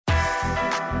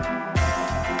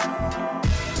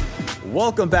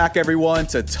Welcome back, everyone,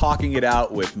 to Talking It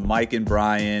Out with Mike and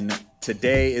Brian.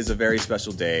 Today is a very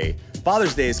special day.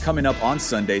 Father's Day is coming up on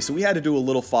Sunday, so we had to do a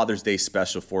little Father's Day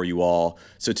special for you all.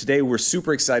 So today we're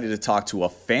super excited to talk to a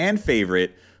fan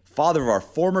favorite, father of our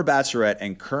former bachelorette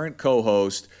and current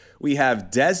co-host. We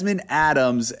have Desmond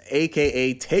Adams,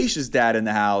 a.k.a. Tayshia's dad, in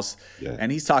the house. Yeah.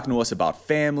 And he's talking to us about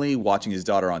family, watching his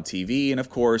daughter on TV, and of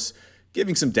course,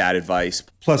 giving some dad advice.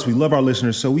 Plus, we love our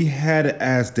listeners, so we had to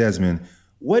ask Desmond,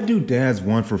 what do dads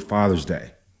want for Father's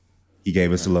Day? He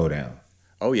gave us a lowdown.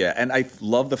 Oh, yeah. And I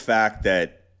love the fact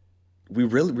that we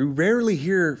rarely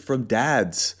hear from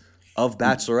dads of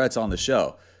bachelorettes on the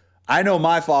show. I know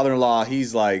my father-in-law,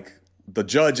 he's like, the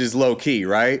judge is low key,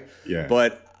 right? Yeah.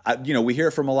 But we hear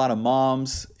from a lot of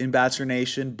moms in Bachelor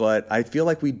Nation, but I feel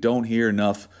like we don't hear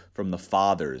enough from the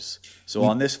fathers. So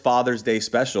on this Father's Day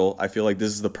special, I feel like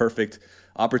this is the perfect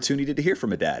opportunity to hear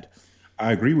from a dad.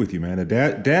 I agree with you, man.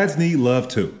 Dads need love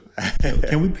too.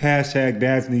 Can we hashtag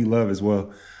dads need love as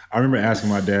well? I remember asking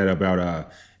my dad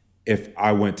about if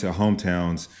I went to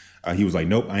hometowns. He was like,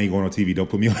 nope, I ain't going on TV. Don't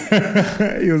put me on.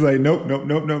 He was like, nope.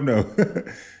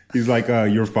 He's like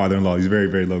your father-in-law. He's very,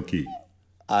 very low key.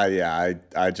 I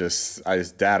just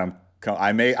dad,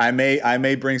 I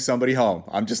may bring somebody home.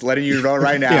 I'm just letting you know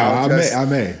right now. Yeah, I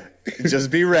may.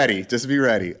 Just be ready.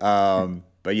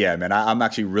 But yeah, man, I'm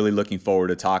actually really looking forward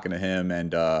to talking to him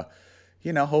and,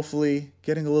 hopefully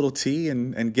getting a little tea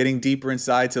and getting deeper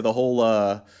inside to the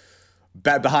whole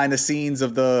behind the scenes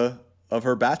of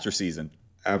her Bachelor season.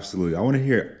 Absolutely. I want to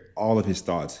hear all of his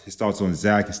thoughts. His thoughts on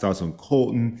Zach, his thoughts on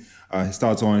Colton, his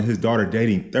thoughts on his daughter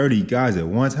dating 30 guys at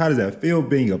once. How does that feel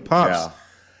being a pops?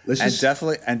 Yeah.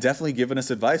 Definitely giving us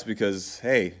advice because,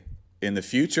 hey, in the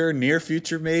future, near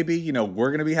future maybe, we're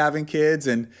going to be having kids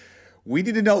and we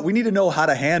need to know how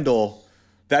to handle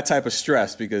that type of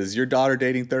stress because your daughter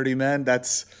dating 30 men,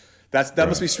 that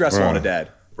must be stressful on a dad.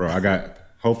 Bro, I got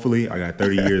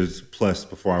 30 years plus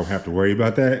before I have to worry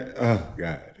about that. Oh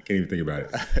God, I can't even think about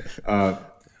it.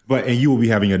 And you will be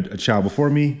having a child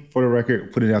before me, for the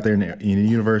record. Put it out there in the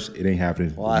universe. It ain't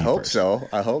happening. Well, I hope so.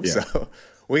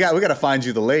 We got to find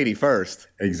you the lady first.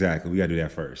 Exactly. We got to do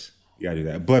that first.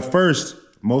 But first,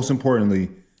 most importantly,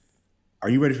 are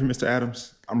you ready for Mr.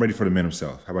 Adams? I'm ready for the man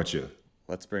himself. How about you?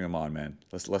 Let's bring him on, man.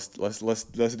 Let's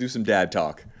do some dad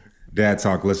talk. Dad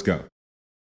talk. Let's go.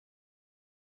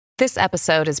 This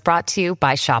episode is brought to you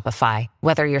by Shopify.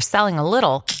 Whether you're selling a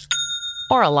little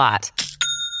or a lot,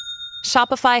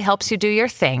 Shopify helps you do your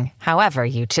thing, however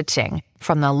you cha-ching.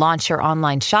 From the launch your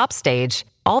online shop stage,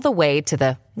 all the way to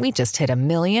the we just hit 1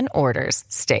 million orders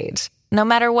stage. No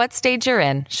matter what stage you're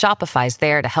in, Shopify's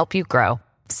there to help you grow.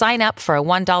 Sign up for a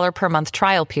 $1 per month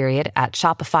trial period at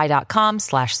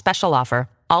shopify.com/special offer,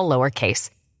 all lowercase.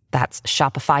 That's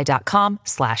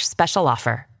shopify.com/special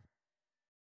offer.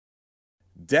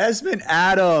 Desmond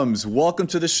Adams, welcome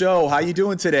to the show. How you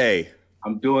doing today?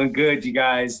 I'm doing good, you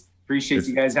guys. Appreciate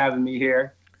you guys having me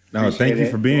here. No, thank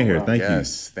you for being here. Thank you.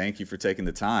 Yes, thank you for taking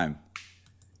the time.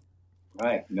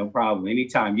 Right, no problem.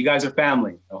 Anytime. You guys are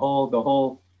family. The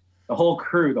whole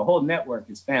crew, the whole network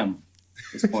is family. At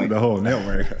this point. The whole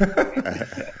network.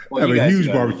 Well, have a huge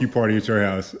barbecue party at your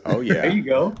house. Oh yeah. There you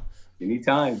go.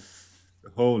 Anytime. The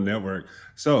whole network.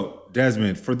 So,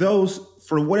 Desmond, for those,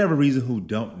 for whatever reason, who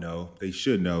don't know, they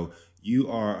should know,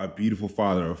 you are a beautiful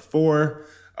father of 4.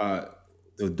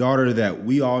 The daughter that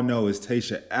we all know is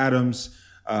Tayshia Adams.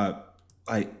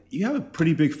 You have a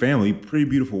pretty big family, pretty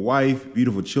beautiful wife,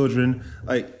 beautiful children.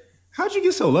 How'd you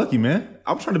get so lucky, man?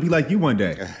 I'm trying to be like you one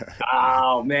day.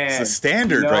 Oh man, it's a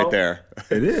standard right there.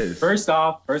 It is. First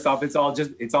off, it's all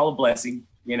a blessing.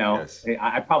 Yes.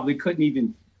 I probably couldn't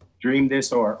even dream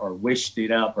this or wished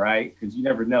it up, right? Because you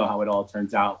never know how it all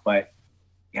turns out. But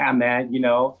yeah, man,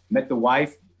 met the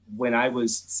wife when I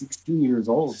was 16 years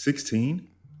old. 16,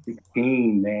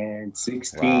 man,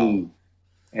 16. Wow.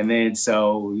 And then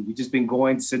so we've just been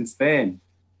going since then,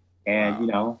 and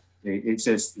wow.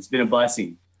 It's been a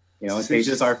blessing. It's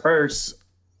just our first.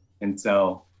 And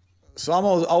so I'm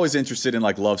always interested in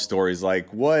love stories. I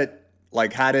guess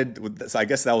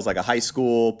that was a high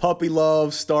school puppy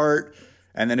love start.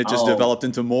 And then it just developed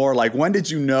into more. When did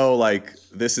you know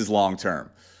this is long term?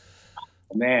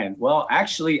 Man, well,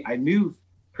 actually I knew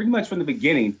pretty much from the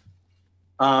beginning.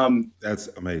 That's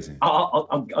amazing.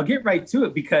 I'll get right to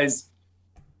it because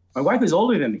my wife is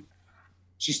older than me.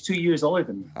 She's 2 years older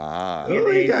than me. So,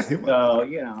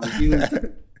 she was,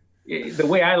 the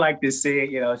way I like to say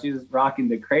it, she was rocking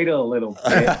the cradle a little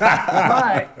bit.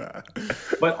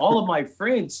 but all of my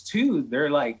friends too,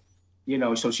 they're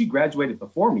so she graduated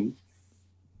before me.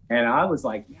 And I was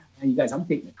like, yeah, man, you guys, I'm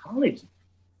taking to college.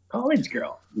 college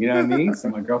girl. You know what I mean? So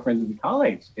my girlfriend's in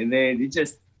college. And then it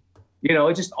just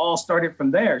all started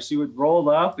from there. She would roll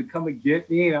up and come and get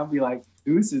me. And I'll be like,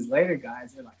 deuces later,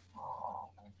 guys. They're like, oh,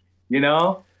 you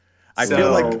know? I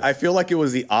feel like it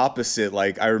was the opposite.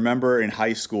 Like I remember in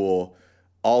high school,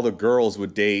 all the girls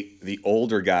would date the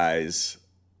older guys.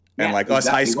 And like us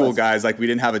high school guys, like we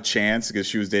didn't have a chance because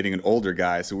she was dating an older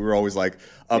guy. So we were always like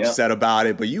upset about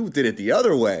it. But you did it the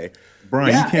other way.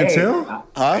 Brian, you can't tell?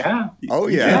 Huh? Yeah. Oh,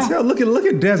 yeah. You can't tell. Look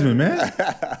at Desmond, man.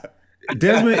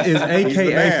 Desmond is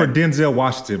AKA for Denzel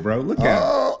Washington, bro. Look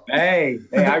at him. Hey,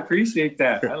 I appreciate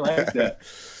that. I like that.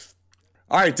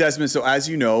 All right, Desmond. So as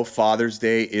you know, Father's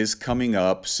Day is coming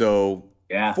up. So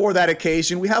for that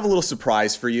occasion, we have a little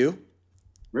surprise for you.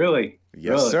 Really?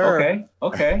 Yes, sir.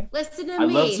 Okay. Listen to me. I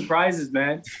love surprises,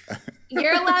 man.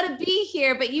 You're allowed to be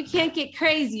here, but you can't get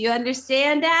crazy. You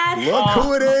understand, Dad? Look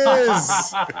who it is.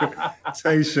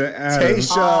 Tasha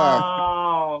Adams.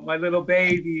 Oh, my little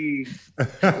baby.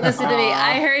 Listen to me.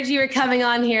 I heard you were coming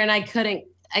on here, and I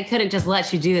couldn't just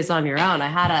let you do this on your own. I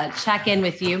had to check in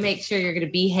with you, make sure you're going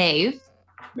to behave.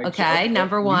 Okay,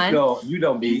 number one. You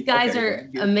don't be. These guys are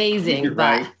amazing, you're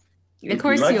but... right. Of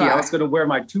course lucky, you are. I was going to wear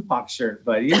my Tupac shirt,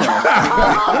 but you know.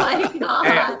 Oh my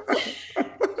God.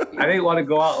 I didn't want to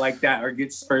go out like that or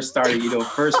get first started,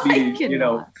 first meeting,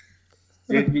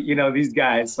 these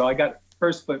guys. So I got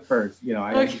first foot first, You're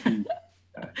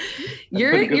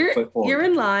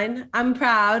in line. I'm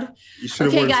proud. You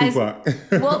should have worn guys, Tupac.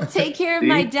 Well, take care of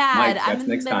my dad. Mike, I'm in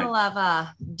the middle of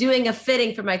doing a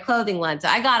fitting for my clothing line. So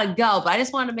I got to go, but I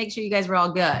just wanted to make sure you guys were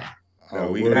all good. Oh,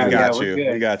 we got you.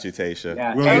 We got you, Tasha.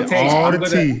 Yeah. We'll get all the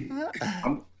tea.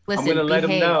 I'm going to let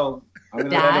him know. I'm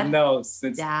going to let him know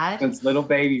since little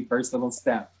baby, first little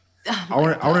step. I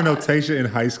want to know Tasha in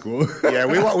high school. Yeah,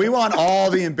 we want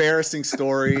all the embarrassing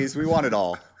stories. We want it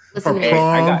all. Listen, Hey,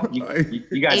 I got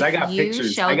you guys. I got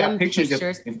pictures. Show I got them pictures.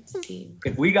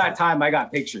 If we got time, I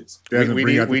got pictures. We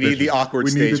need the awkward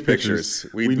stage pictures.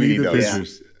 We need those.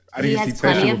 Pictures. He has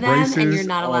plenty of them, and you're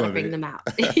not allowed to bring them out.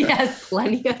 He has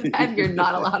plenty of them. You're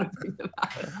not allowed to bring them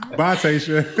out. Bye,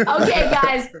 Tasha. Okay,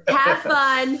 guys, have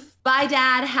fun. Bye,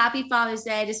 Dad. Happy Father's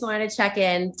Day. Just wanted to check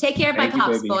in. Take care of my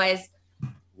pops, boys.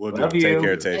 We'll Love do. you. Take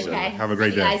care, Tasha. Okay. Have a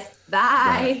great day, guys.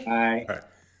 Bye. Bye. All right.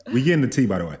 We getting the tea,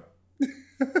 by the way.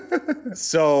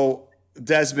 So,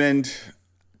 Desmond,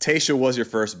 Tasha was your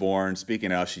firstborn.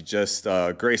 Speaking of, she just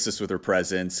graced us with her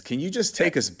presence. Can you just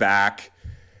take us back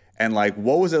and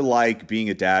what was it like being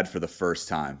a dad for the first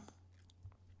time?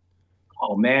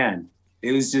 Oh man,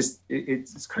 it was just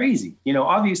it's crazy.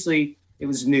 Obviously it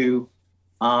was new.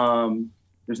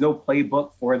 There's no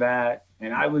playbook for that,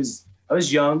 and I was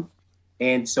young,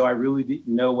 and so I really didn't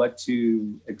know what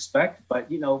to expect. But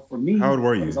for me, how old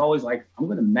were you? I was always like, I'm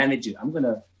gonna manage it. I'm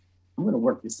gonna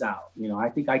work this out. I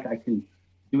think I can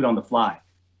do it on the fly.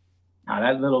 Now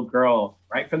that little girl,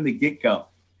 right from the get-go,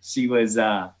 she was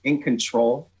in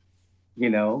control.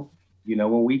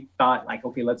 When we thought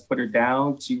okay, let's put her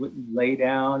down, she wouldn't lay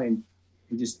down and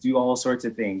just do all sorts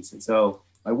of things. And so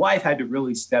my wife had to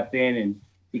really step in and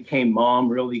became mom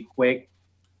really quick,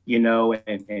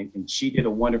 and she did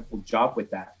a wonderful job with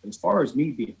that. But as far as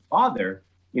me being a father,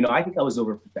 I think I was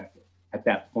overprotective at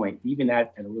that point, even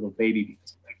at a little baby,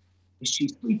 because is she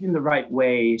sleeping the right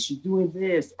way? Is she doing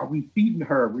this? Are we feeding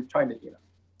her? We're trying to,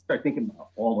 start thinking about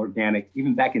all organic,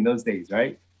 even back in those days,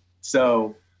 right?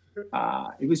 So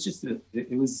it was just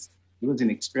it was an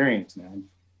experience, man.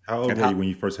 How old were you when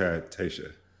you first had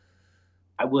Tasha?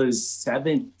 I was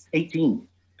 18.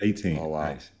 18. Oh,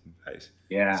 wow. Nice.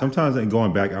 Yeah. Sometimes in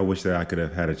going back, I wish that I could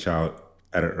have had a child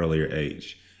at an earlier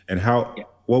age. And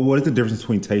what is the difference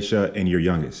between Tasha and your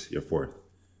youngest, your fourth?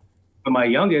 But my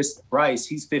youngest, Bryce,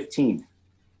 he's 15.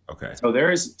 Okay. So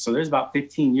there's about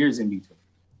 15 years in between.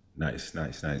 Nice.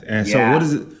 And so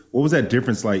what was that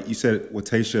difference like? You said with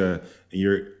Tasha,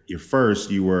 your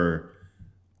first, you were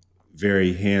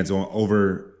very hands-on,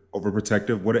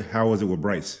 overprotective. How was it with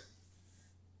Bryce?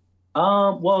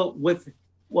 Well,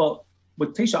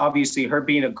 with Tasha, obviously her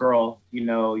being a girl,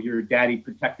 your daddy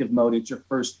protective mode, it's your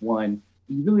first one.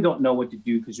 You really don't know what to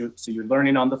do because you're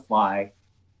learning on the fly.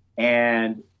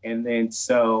 And then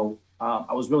so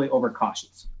I was really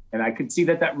overcautious, and I could see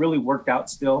that really worked out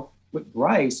still. With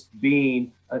Bryce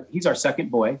being, he's our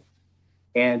second boy.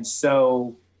 And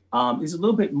so he's a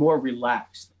little bit more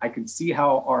relaxed. I could see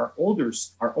how our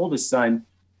oldest son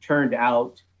turned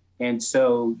out. And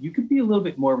so you could be a little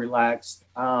bit more relaxed,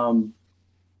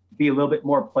 be a little bit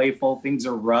more playful. Things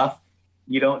are rough.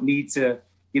 You don't need to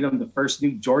get them the first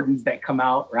new Jordans that come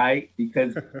out, right?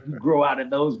 Because you grow out of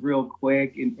those real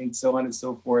quick and so on and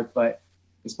so forth. But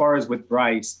as far as with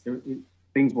Bryce,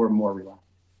 things were more relaxed.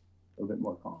 a little bit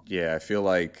more calm. Yeah, I feel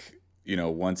like,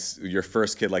 once your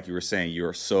first kid, like you were saying,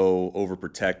 you're so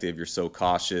overprotective, you're so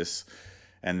cautious.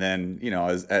 And then,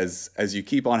 as you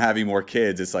keep on having more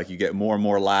kids, it's like you get more and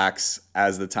more lax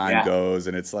as the time goes.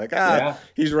 And it's like,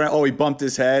 he's right. Oh, he bumped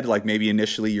his head. Like maybe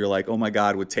initially you're like, oh my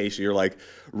God, with Tasha, you're like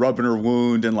rubbing her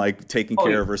wound and like taking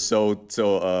care of her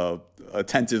so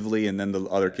attentively. And then the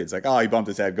other kid's like, oh, he bumped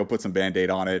his head. Go put some Band-Aid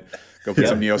on it. Go put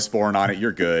some Neosporin on it.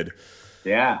 You're good.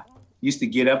 Yeah. Used to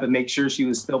get up and make sure she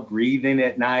was still breathing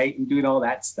at night and doing all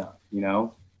that stuff,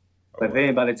 But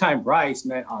then by the time Bryce,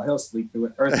 man, he'll sleep through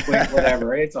it, earthquake,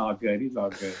 whatever. It's all good. He's all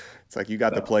good. It's like you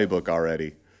got the playbook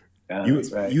already. Yeah,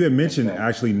 that's right. You had mentioned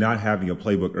actually not having a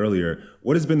playbook earlier.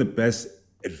 What has been the best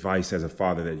advice as a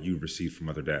father that you've received from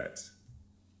other dads?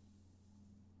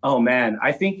 Oh man,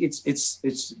 I think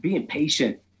it's being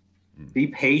patient. Be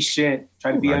patient.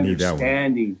 Try to be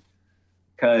understanding.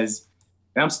 Because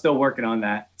I'm still working on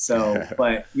that. So,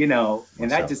 but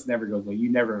that just never goes away.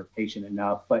 You never are patient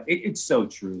enough. But it's so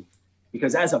true.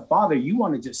 Because as a father, you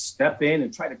want to just step in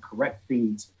and try to correct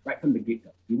things right from the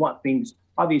get-go. You want things,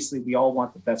 obviously, we all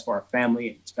want the best for our family,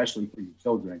 and especially for your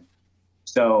children.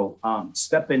 So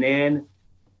stepping in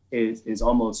is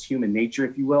almost human nature,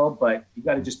 if you will, but you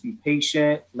got to just be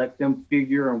patient, let them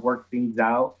figure and work things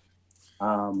out.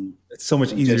 It's so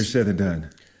much easier said than done.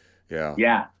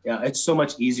 Yeah. It's so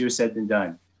much easier said than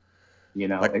done.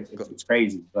 It's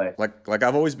crazy, but like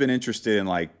I've always been interested in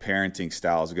like parenting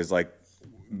styles because like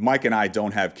Mike and I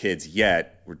don't have kids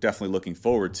yet. We're definitely looking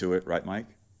forward to it, right, Mike?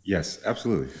 Yes,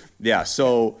 absolutely. Yeah.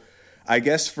 So I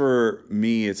guess for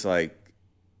me, it's like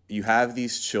you have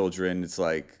these children. It's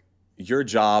like your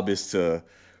job is to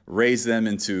raise them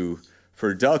into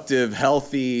productive,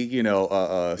 healthy,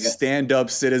 stand-up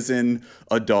citizen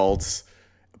adults,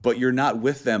 but you're not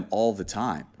with them all the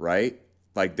time, right?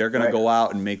 Like they're going to go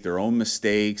out and make their own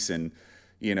mistakes and,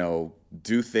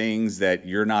 do things that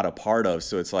you're not a part of.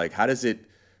 So it's like, how does it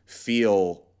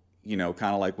feel, kind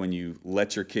of like when you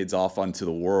let your kids off onto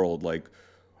the world, like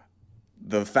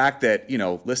the fact that,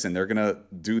 listen, they're going to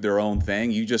do their own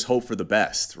thing. You just hope for the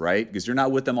best, right? Because you're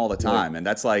not with them all the time. And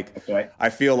that's like, I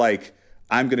feel like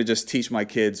I'm going to just teach my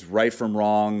kids right from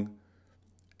wrong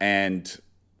and,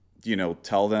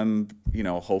 tell them,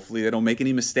 hopefully they don't make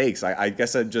any mistakes. I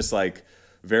guess I'm just like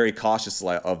very cautious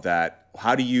of that.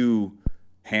 How do you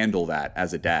handle that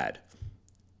as a dad?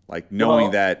 Like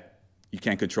knowing that you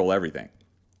can't control everything.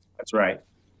 That's right.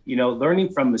 Learning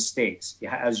from mistakes,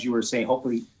 as you were saying,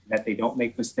 hopefully that they don't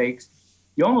make mistakes.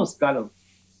 You almost got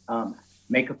to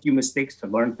make a few mistakes to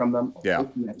learn from them. Yeah.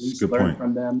 At least learn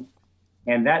from them.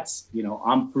 And that's,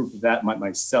 I'm proof of that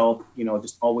myself,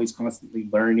 just always constantly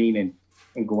learning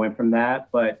and going from that.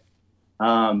 But,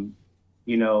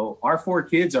 our 4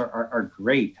 kids are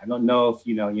great. I don't know if,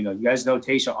 you guys know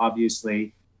Tasha,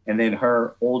 obviously, and then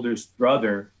her oldest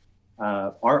brother,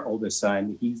 our oldest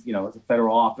son, he's, is a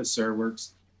federal officer,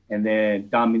 works. And then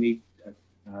Dominique,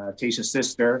 Tasha's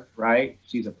sister, right?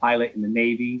 She's a pilot in the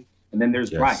Navy. And then there's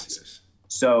Bryce. Yes.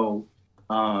 So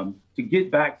to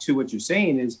get back to what you're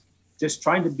saying is just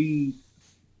trying to be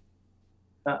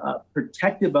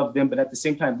protective of them, but at the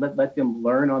same time, let them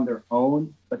learn on their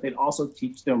own, but then also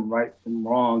teach them right from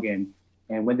wrong.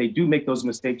 And when they do make those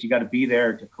mistakes, you got to be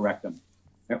there to correct them.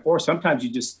 Or sometimes you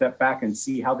just step back and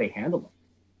see how they handle them,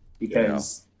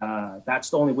 because that's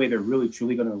the only way they're really,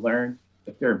 truly going to learn,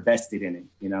 if they're invested in it,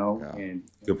 and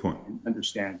good point. And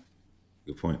understand.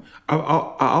 Good point.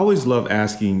 I always love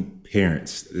asking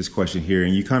parents this question here,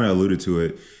 and you kind of alluded to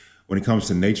it when it comes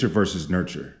to nature versus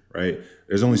nurture, right?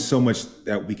 There's only so much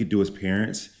that we could do as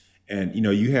parents. And, you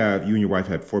and your wife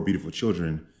had 4 beautiful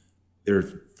children. They're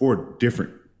 4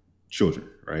 different children,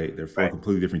 right? They're 4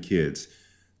 completely different kids.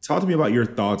 Talk to me about your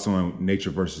thoughts on nature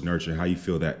versus nurture, how you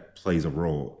feel that plays a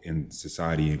role in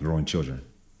society and growing children.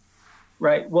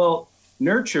 Right. Well,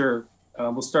 nurture,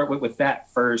 we'll start with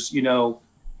that first. My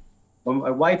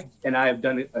wife and I have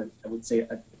done, I would say,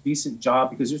 a decent job,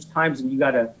 because there's times when you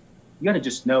gotta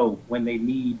just know when they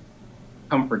need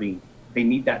comforting, they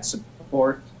need that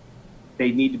support,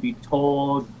 they need to be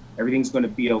told everything's going to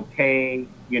be okay.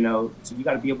 So you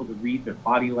got to be able to read their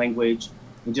body language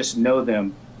and just know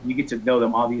them. You get to know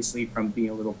them, obviously, from being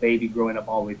a little baby, growing up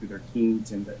all the way through their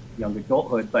teens and the young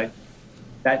adulthood. But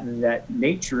that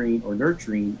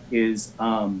nurturing is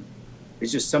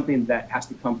it's just something that has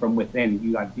to come from within.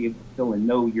 You got to be able to feel and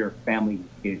know your family and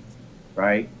kids,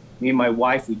 right? me and my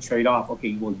wife, we trade off.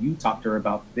 Okay, well, you talk to her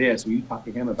about this, or you talk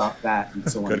to him about that, and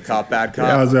so on. Good cop, bad cop.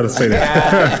 Yeah, I was going to say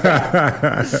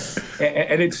that.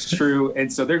 and it's true.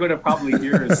 And so they're going to probably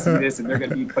hear us see this, and they're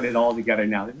going to be putting it all together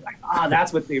now. They're like,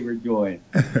 that's what they were doing,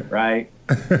 right?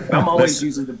 But I'm always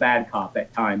using the bad cop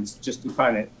at times, just to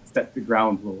kind of set the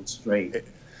ground rules straight.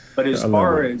 But as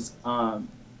far as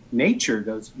nature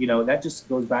goes, that just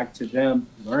goes back to them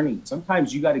learning.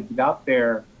 Sometimes you got to get out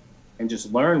there and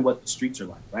just learn what the streets are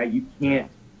like, right? You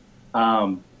can't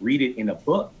read it in a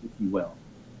book, if you will.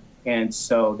 And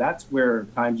so that's where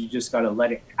times you just got to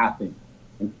let it happen.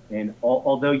 And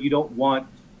although you don't want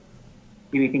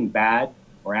anything bad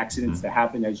or accidents to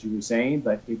happen, as you were saying,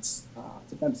 but it's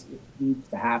sometimes it needs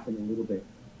to happen a little bit,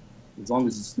 as long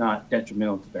as it's not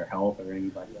detrimental to their health or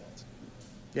anybody else.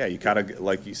 Yeah, you gotta,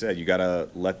 like you said, you gotta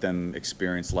let them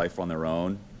experience life on their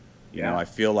own. You know, I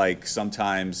feel like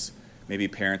sometimes maybe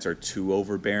parents are too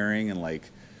overbearing and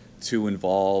like too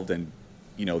involved, and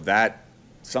that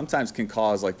sometimes can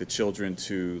cause like the children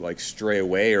to like stray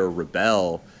away or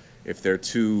rebel if they're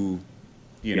too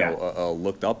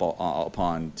looked up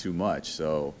upon too much.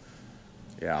 So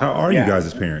how are you guys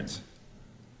as parents?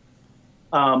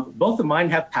 Both of mine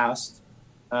have passed.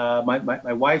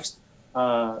 My wife's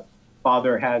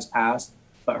father has passed,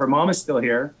 but her mom is still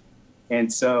here.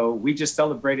 And so we just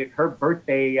celebrated her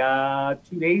birthday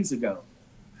 2 days ago.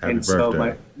 Happy and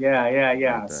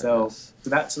birthday. So So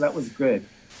that was good.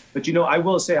 But I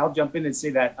will say, I'll jump in and say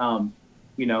that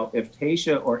if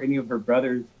Tasha or any of her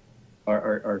brothers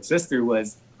or sister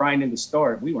was crying in the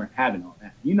store, we weren't having all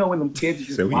that. When them kids are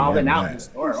just wilding out in the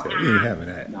store. We ain't having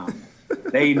that. No,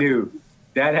 they knew.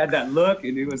 Dad had that look,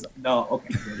 and it was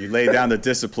okay. You laid down the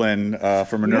discipline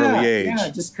from an early age. Yeah,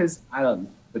 just because I don't know.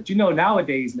 But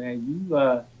nowadays, man,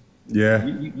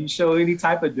 you show any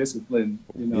type of discipline.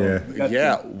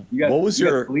 What was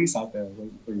your police out there?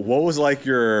 What was like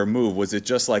your move? Was it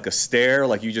just like a stare?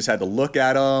 Like you just had to look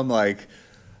at them? Like,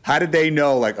 how did they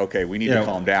know? Like, okay, we need to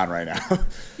calm down right now.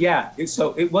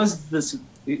 So it was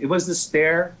the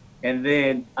stare, and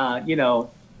then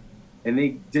and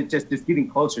they just getting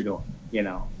closer to him.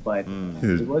 But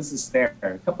it was the stare.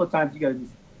 A couple of times you got to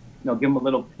just give them a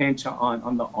little pinch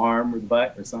on the arm or the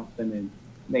butt or something, and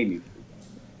they knew.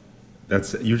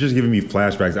 You're just giving me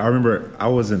flashbacks. I remember I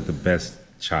wasn't the best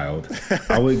child.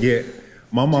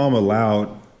 My mom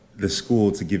allowed the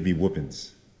school to give me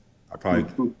whoopings. I probably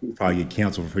get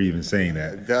canceled for even saying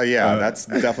that. That's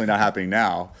definitely not happening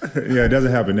now. Yeah, it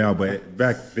doesn't happen now. But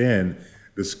back then,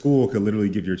 the school could literally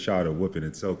give your child a whooping.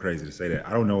 It's so crazy to say that.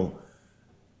 I don't know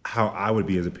how I would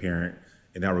be as a parent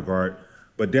in that regard.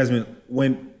 But Desmond,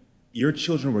 when your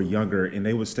children were younger and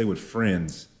they would stay with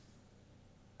friends,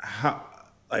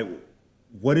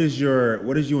 what is you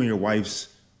and your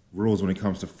wife's rules when it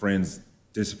comes to friends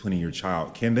disciplining your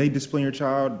child? Can they discipline your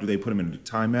child? Do they put them in a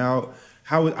timeout?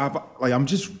 I'm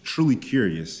just truly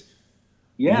curious.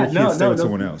 Yeah, stay with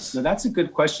someone else. No, that's a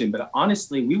good question. But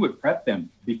honestly, we would prep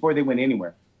them before they went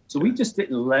anywhere. So we just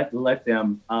didn't let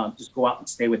them just go out and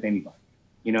stay with anybody.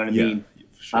 You know what I mean?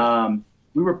 Sure.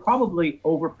 We were probably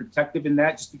overprotective in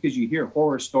that, just because you hear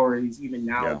horror stories even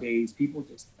nowadays. People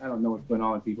I don't know what's going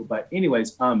on with people. But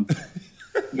anyways,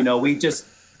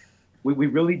 we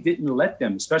really didn't let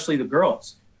them, especially the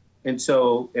girls. And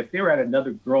so if they were at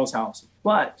another girl's house,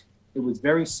 but it was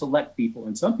very select people.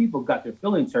 And some people got their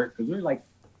feelings hurt because they're like,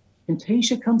 can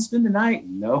Tasha come spend the night?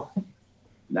 No,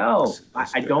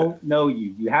 I don't know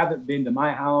you. You haven't been to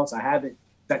my house. I haven't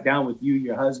sat down with you,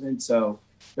 your husband. So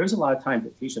there's a lot of times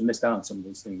that Tasha missed out on some of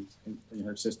those things, and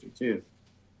her sister too.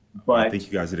 But I think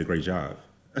you guys did a great job.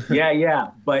 yeah.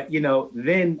 But,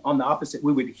 then on the opposite,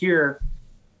 we would hear,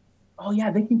 oh yeah,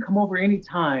 they can come over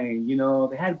anytime.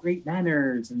 They had great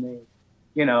manners, and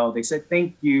they said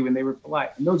thank you, and they were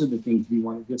polite. And those are the things we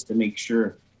wanted, just to make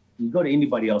sure you go to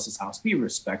anybody else's house, be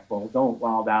respectful, don't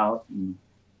wild out and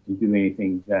do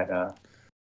anything that.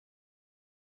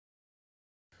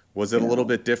 Was it a little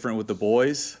bit different with the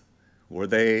boys? Were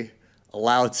they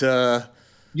allowed to,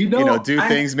 do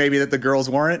things maybe that the girls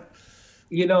weren't?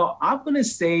 I'm going to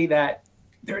say that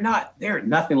they're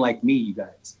nothing like me, you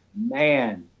guys.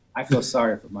 Man, I feel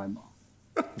sorry for my mom.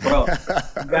 Bro,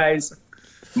 you guys,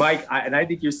 Mike, I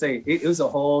think you're saying it was a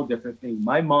whole different thing.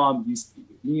 My mom used to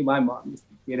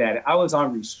get at it. I was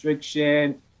on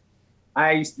restriction.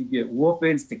 I used to get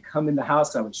whoopings to come in the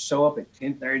house. I would show up at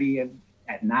 10:30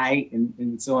 at night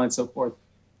and so on and so forth.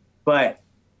 But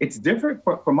it's different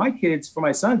for my kids, for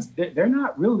my sons. They're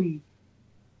not really,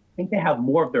 I think they have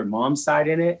more of their mom's side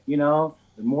in it. They're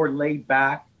more laid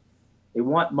back. They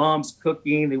want mom's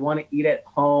cooking. They want to eat at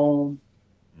home.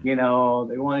 They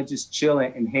want to just chill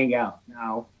and hang out.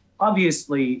 Now,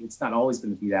 obviously it's not always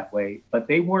going to be that way, but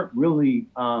they weren't really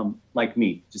like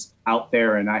me, just out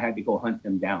there, and I had to go hunt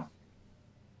them down.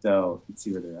 So let's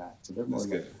see where they're at. So they're more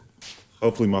good.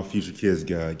 Hopefully my future kids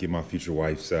get my future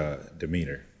wife's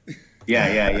demeanor.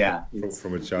 Yeah.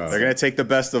 From a child. They're going to take the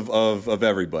best of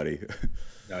everybody.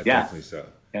 No, definitely so.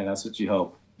 Yeah, that's what you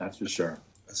hope. That's for sure.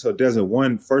 So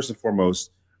Desmond, first and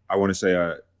foremost, I want to say,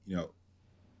 I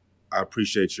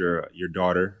appreciate your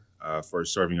daughter for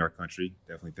serving our country.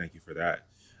 Definitely thank you for that.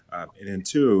 And then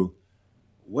two,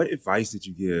 what advice did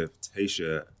you give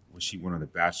Tayshia when she went on The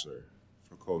Bachelor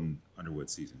for Colton Underwood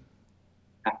season?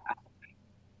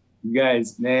 You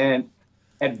guys, man,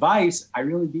 advice, I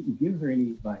really didn't give her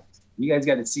any advice. You guys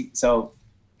got to see. So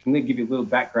I'm going to give you a little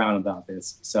background about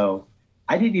this. So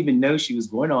I didn't even know she was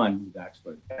going on The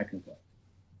Bachelor technically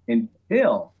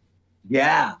until,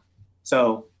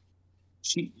 So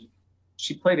she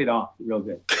played it off real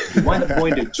good. She wound up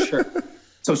going to church.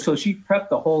 So she prepped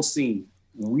the whole scene.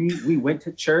 We went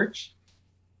to church,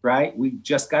 right? We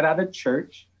just got out of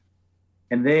church.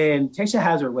 And then Tayshia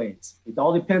has her ways. It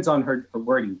all depends on her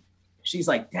wording. She's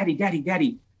like, daddy, daddy,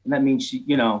 daddy. And that means she,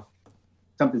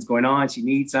 something's going on. She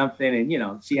needs something.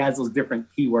 And, she has those different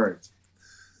keywords.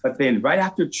 But then right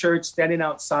after church, standing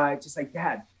outside, just like,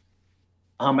 Dad,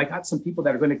 I got some people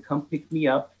that are going to come pick me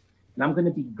up. And I'm going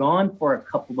to be gone for a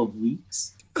couple of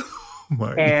weeks.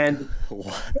 And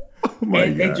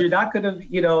you're not going to,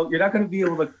 you're not going to be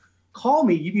able to call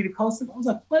me. You need to call someone. I was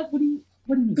like, what are you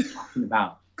talking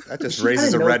about? That just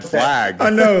raises a red flag. I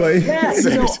know. Like, yeah,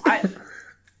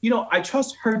 I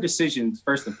trust her decisions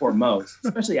first and foremost,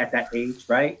 especially at that age,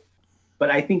 right?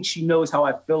 But I think she knows how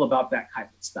I feel about that type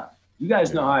of stuff. You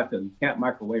guys know how I feel. You can't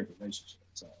microwave relationships.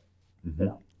 So,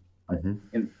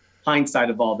 in hindsight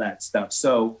of all that stuff.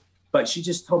 So, but she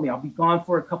just told me I'll be gone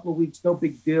for a couple of weeks. No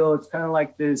big deal. It's kind of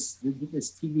like this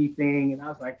TV thing. And I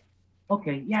was like,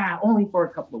 okay, yeah, only for a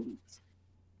couple of weeks.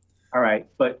 All right.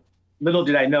 But little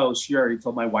did I know, she already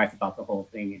told my wife about the whole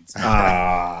thing.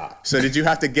 So did you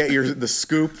have to get the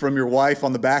scoop from your wife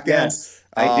on the back end? Yes,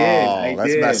 I did.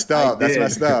 That's messed up. That's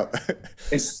messed up.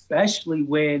 Especially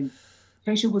when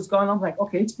Tayshia was gone. I'm like,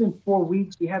 okay, it's been 4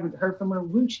 weeks. We haven't heard from her.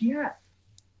 Where's she at?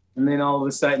 And then all of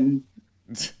a sudden,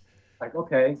 like,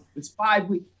 okay, it's 5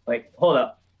 weeks. Like, hold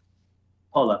up.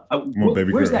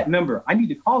 Where's that number? I need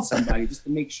to call somebody just to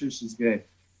make sure she's good.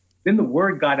 Then the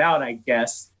word got out, I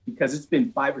guess, because it's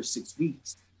been 5 or 6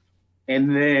 weeks.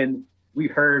 And then we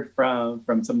heard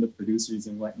from some of the producers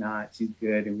and whatnot. She's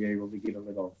good. And we were able to get a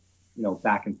little,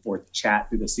 back and forth chat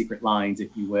through the secret lines,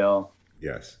 if you will.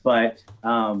 Yes. But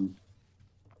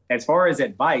as far as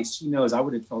advice, she knows I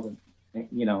would have told her,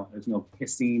 there's no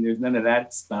kissing. There's none of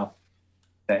that stuff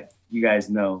that you guys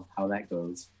know how that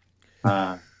goes.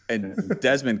 And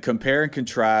Desmond, compare and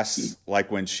contrast,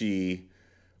 like when she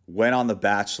went on The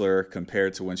Bachelor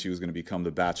compared to when she was going to become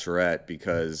the Bachelorette,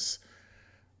 because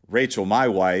Rachel, my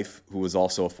wife, who was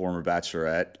also a former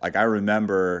Bachelorette, like I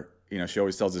remember, she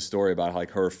always tells this story about how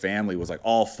like her family was like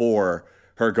all for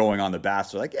her going on The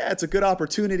Bachelor. Like, yeah, it's a good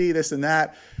opportunity, this and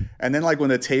that. And then like when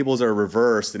the tables are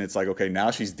reversed and it's like, okay,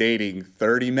 now she's dating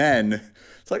 30 men.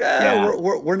 It's like,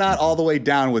 we're not all the way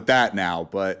down with that now.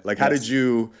 But like, how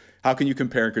can you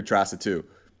compare and contrast the two?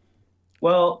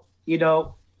 Well,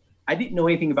 I didn't know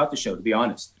anything about the show, to be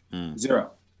honest.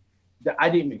 Zero. I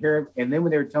didn't hear it. And then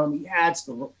when they were telling me, it's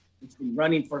been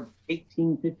running for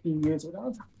 18, 15 years, I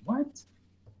was like, what?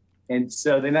 And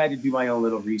so then I had to do my own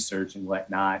little research and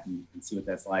whatnot and see what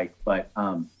that's like. But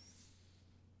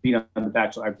being on The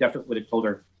Bachelor, I definitely would have told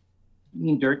her,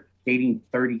 Dirt dating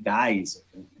 30 guys.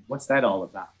 What's that all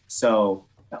about? So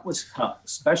that was tough,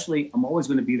 especially I'm always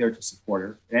going to be there to support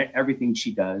her and everything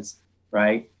she does,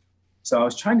 right? So I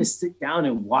was trying to sit down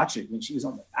and watch it when she was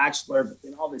on The Bachelor, but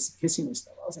then all this kissing and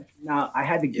stuff. I was like, no, I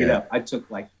had to get up. I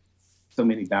took like so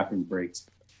many bathroom breaks.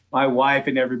 My wife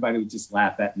and everybody would just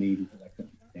laugh at me because I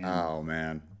couldn't stand it. Oh,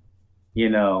 man.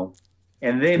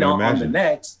 And then on the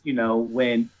next,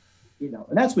 when, and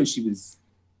that's when she was,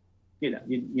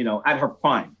 at her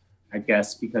prime, I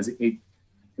guess, because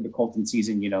for the Colton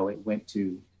season, it went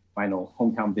to final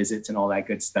hometown visits and all that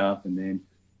good stuff. And then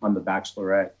on The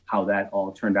Bachelorette, how that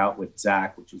all turned out with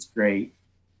Zach, which was great.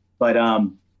 But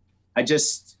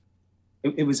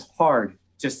it was hard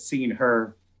just seeing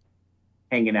her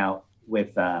hanging out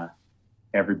with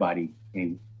everybody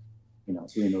and,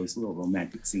 doing those little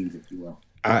romantic scenes, if you will.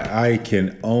 I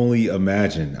can only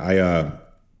imagine. I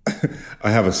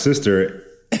have a sister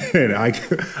and I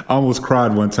almost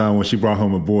cried one time when she brought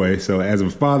home a boy. So as a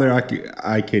father,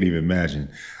 I can't even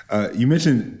imagine. You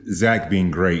mentioned Zach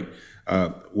being great.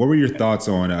 What were your thoughts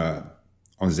on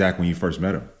Zach when you first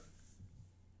met him?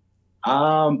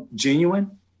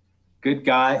 Genuine, good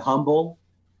guy, humble,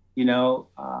 you know,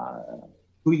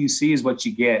 who you see is what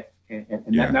you get.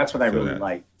 And that's what I really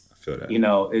like. I feel that. You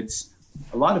know, it's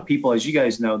a lot of people, as you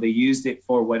guys know, they used it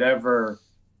for whatever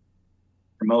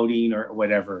promoting or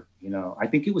whatever, you know. I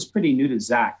think it was pretty new to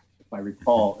Zach, if I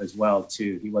recall, as well,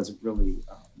 too. He wasn't really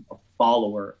a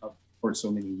follower for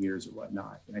so many years or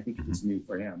whatnot. And I think it was new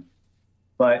for him.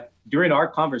 But during our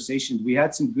conversations, we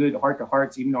had some good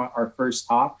heart-to-hearts, even on our first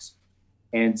talks.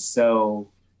 And so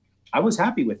I was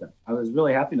happy with him. I was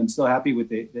really happy, and I'm still happy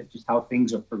with it, that just how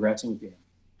things are progressing with him.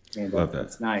 And love that.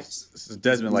 It's nice. This is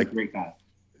Desmond, like, great guy.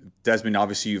 Desmond,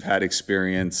 obviously you've had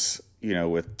experience, you know,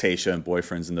 with Tayshia and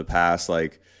boyfriends in the past.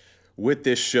 Like, with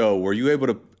this show, were you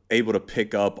able to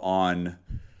pick up on,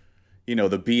 you know,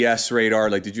 the BS radar?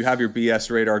 Like, did you have your BS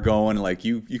radar going? Like,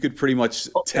 you could pretty much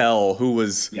tell who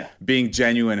was being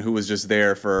genuine, who was just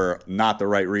there for not the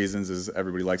right reasons, as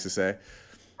everybody likes to say.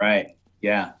 Right.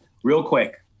 Yeah. Real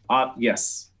quick.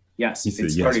 Yes. It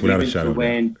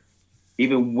started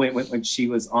even when she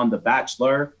was on The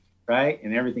Bachelor, right,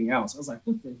 and everything else. I was like,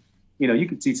 what the, you know, you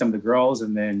could see some of the girls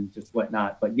and then just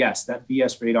whatnot. But yes, that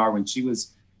BS radar when she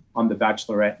was on The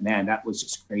Bachelorette, man, that was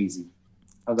just crazy.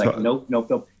 I was like,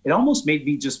 nope. It almost made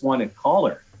me just want to call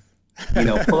her. You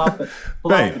know, pull out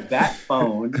the bat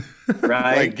phone,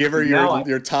 right? Like, give her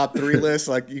your top 3 list.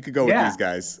 Like, you could go with these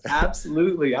guys.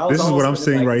 Absolutely. This is what I'm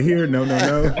seeing right here. No.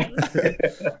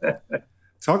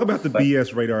 Talk about the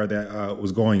BS radar that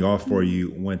was going off for you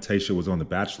when Tayshia was on The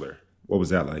Bachelor. What was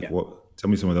that like? Yeah. Tell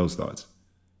me some of those thoughts.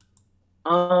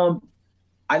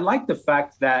 I like the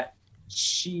fact that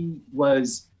she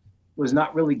was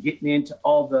not really getting into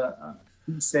all the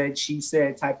he said, she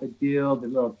said type of deal, the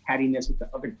little cattiness with the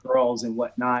other girls and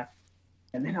whatnot.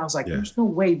 And then I was like, there's no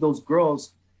way those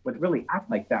girls would really act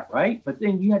like that, right? But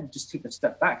then you had to just take a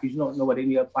step back because you don't know what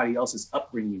anybody else's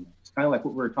upbringing is. It's kind of like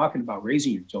what we were talking about,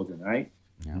 raising your children, right?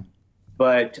 Yeah.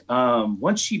 But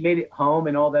once she made it home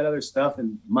and all that other stuff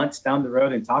and months down the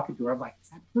road and talking to her, I'm like, is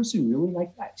that person really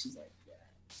like that? She's like,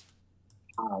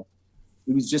 yeah.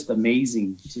 It was just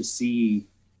amazing to see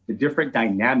the different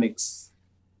dynamics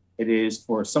it is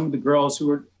for some of the girls who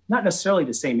were not necessarily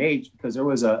the same age, because there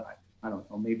was I don't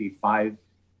know, maybe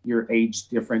 5-year age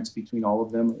difference between all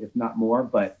of them, if not more,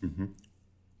 but it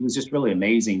was just really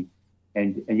amazing.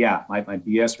 And yeah, my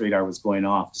BS radar was going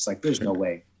off. Just like, there's no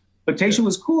way. But Tayshia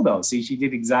was cool though. See, she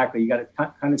did exactly. You got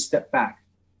to kind of step back,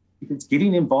 because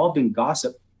getting involved in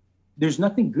gossip, there's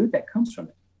nothing good that comes from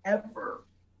it, ever.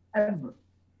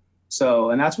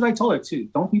 So, and that's what I told her too.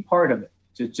 Don't be part of it.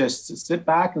 Just sit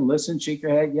back and listen, shake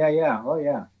your head. Yeah. Oh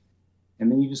yeah.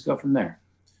 And then you just go from there.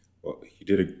 Well,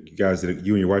 you and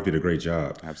your wife did a great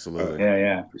job. Absolutely.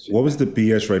 Yeah. What was the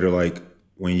BS radar like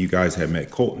when you guys had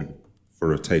met Colton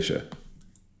for Tayshia?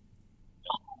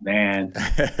 Man.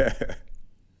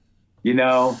 You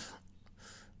know,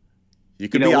 you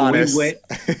can be honest.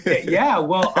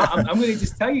 Well, I'm going to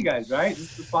just tell you guys, right?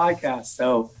 This is the podcast.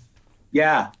 So,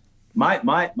 yeah, my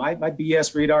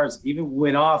BS radars even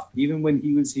went off even when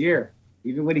he was here.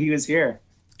 In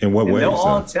what way? They'll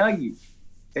all tell you.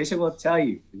 Tayshia will tell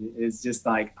you. It's just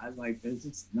like, I'm like, there's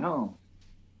just no,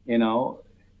 you know.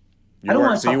 I don't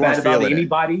want to talk bad about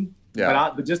anybody,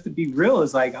 but just to be real,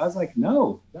 is like, I was like,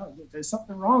 no, there's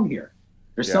something wrong here.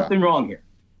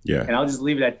 Yeah. And I'll just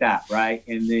leave it at that, right?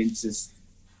 And then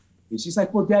and she's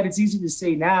like, well, Dad, it's easy to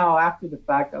say now after the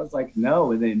fact. I was like,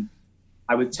 no. And then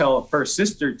I would tell her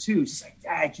sister too. She's like,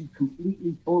 Dad, you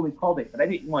completely, fully called it. But I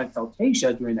didn't want to tell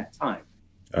Tayshia during that time.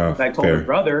 I told her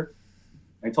brother,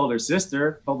 I told her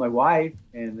sister, told my wife,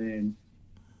 and then,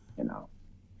 you know,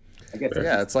 I guess.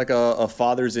 Yeah, it's like a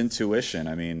father's intuition.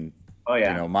 I mean, you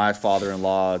know, my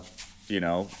father-in-law, you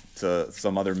know, to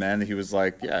some other men, he was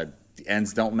like, yeah, the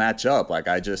ends don't match up. Like,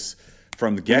 I just,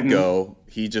 from the get-go,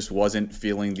 he just wasn't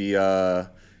feeling the,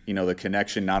 you know, the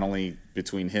connection not only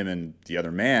between him and the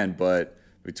other man, but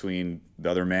between the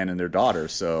other man and their daughter.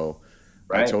 So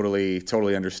I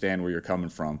totally understand where you're coming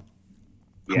from.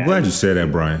 I'm glad you said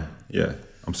that, Brian. Yeah.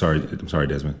 I'm sorry,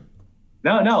 Desmond.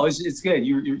 No, it's good.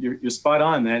 You're spot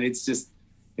on, man. It's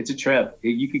a trip.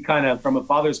 You could kind of, from a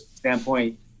father's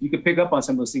standpoint, you could pick up on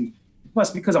some of those things.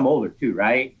 Plus, because I'm older too,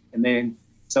 right? And then,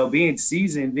 so being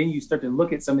seasoned, then you start to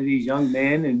look at some of these young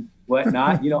men and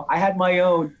whatnot. You know, I had my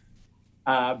own,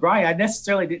 Brian, I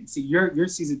necessarily didn't see your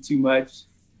season too much,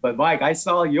 but Mike, I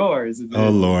saw yours. And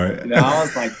then, Lord. You know, I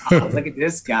was like, oh, look at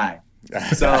this guy.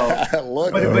 So,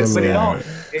 but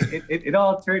it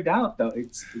all turned out though.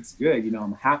 It's good. You know,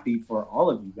 I'm happy for all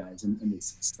of you guys and the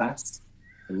success,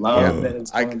 the love that is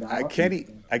going on. I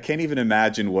can't even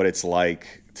imagine what it's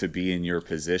like to be in your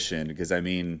position, because I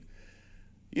mean,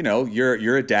 you know,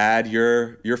 you're a dad,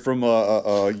 you're from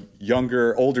a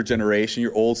younger, older generation,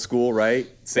 you're old school, right?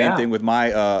 Same thing with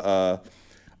my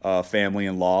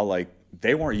family-in-law. Like,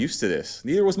 they weren't used to this.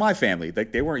 Neither was my family.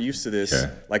 Like, they weren't used to this.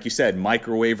 Yeah. Like you said,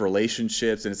 microwave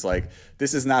relationships, and it's like,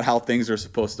 this is not how things are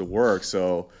supposed to work.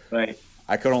 So right.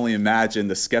 I could only imagine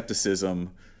the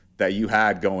skepticism that you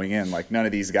had going in. Like, none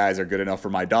of these guys are good enough for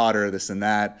my daughter, this and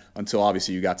that, until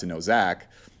obviously you got to know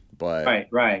Zach. But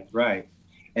right.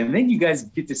 And then you guys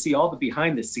get to see all the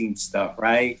behind the scenes stuff,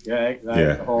 right? Yeah.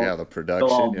 The production.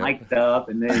 All mic'd up,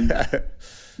 and then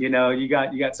you know, you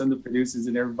got some of the producers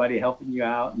and everybody helping you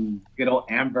out, and good old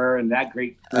Amber and that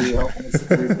great crew helping us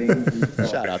through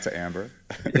things. Shout out to Amber.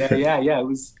 Yeah. It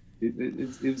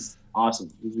was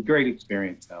awesome. It was a great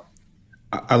experience, though.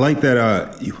 I like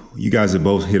that you guys have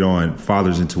both hit on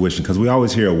father's intuition, because we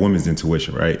always hear a woman's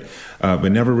intuition, right?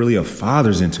 But never really a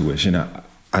father's intuition.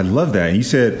 I love that. And you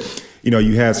said, you know,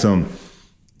 you had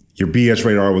your BS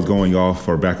radar was going off,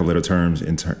 for back of little terms,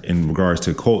 in regards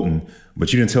to Colton,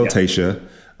 but you didn't tell Tayshia.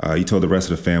 You told the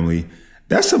rest of the family.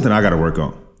 That's something I got to work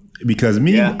on, because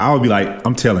I would be like,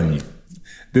 I'm telling you,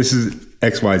 this is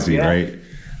XYZ, right?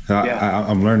 So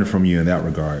I'm learning from you in that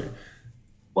regard.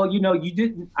 Well, you know, you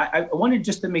didn't. I wanted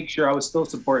just to make sure I was still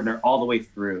supporting her all the way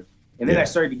through. And then I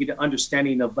started to get an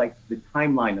understanding of like the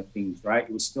timeline of things, right?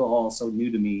 It was still all so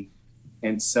new to me.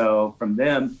 And so from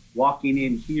them walking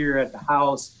in here at the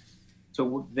house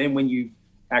to then when you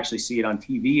actually see it on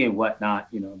TV and whatnot,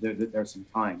 you know, there's some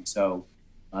time. So,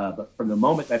 but from the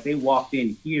moment that they walked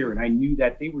in here, and I knew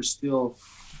that they were still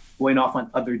going off on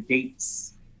other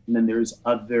dates, and then there's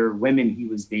other women he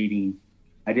was dating,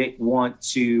 I didn't want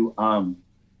to,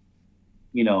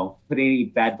 you know, put any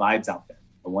bad vibes out there.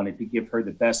 I wanted to give her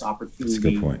the best opportunity. That's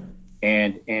a good point.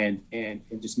 And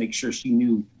just make sure she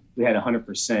knew we had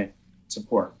 100%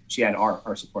 support. She had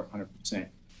our support 100%.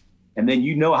 And then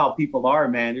you know how people are,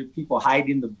 man. There's people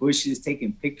hiding in the bushes,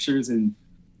 taking pictures and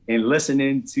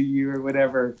listening to you or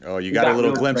whatever. Oh, you got a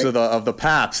little glimpse of the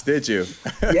Paps, did you?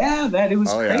 Yeah, man, it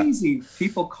was crazy. Yeah.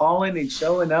 People calling and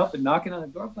showing up and knocking on the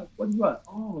door. I'm like, what do you want?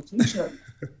 Oh, Tayshia.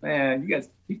 Man, you guys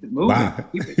keep it moving. Bye.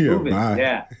 Keep it moving.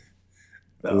 Yeah.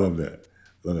 So. I love that.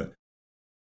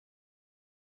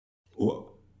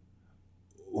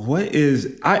 What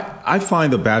is, I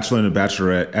find The Bachelor and The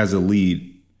Bachelorette as a lead,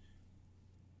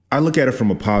 I look at it from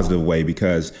a positive way,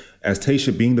 because as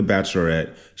Tayshia being the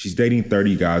Bachelorette, she's dating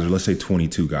 30 guys, or let's say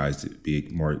 22 guys to be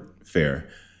more fair.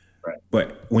 Right.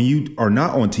 But when you are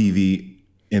not on TV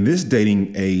in this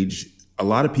dating age, a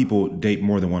lot of people date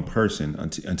more than one person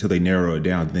until they narrow it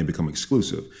down and they become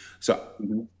exclusive. So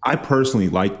I personally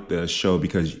like the show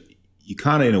because you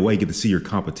kind of, in a way, get to see your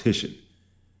competition.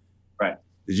 Right.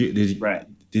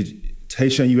 Did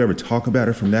Tayshia, you ever talk about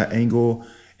it from that angle?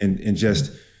 And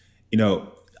just, you know,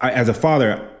 as a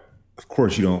father, of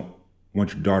course, you don't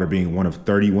want your daughter being one of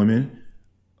 30 women,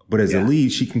 but as a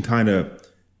lead, she can kind of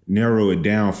narrow it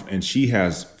down, and she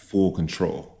has full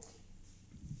control.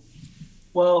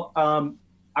 Well,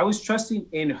 I was trusting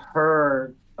in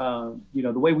her, you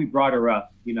know, the way we brought her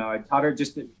up. You know, I taught her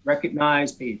just to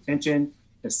recognize, pay attention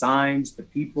to signs, to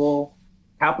people,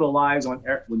 capitalize on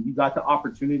when you got the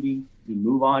opportunity, you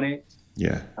move on it.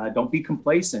 Yeah. Don't be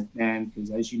complacent, man, because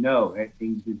as you know,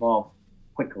 things evolve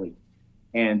quickly.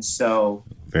 And so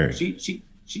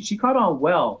she caught on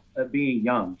well being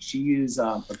young. She is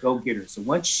a go-getter. So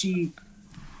once she's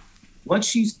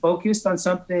focused on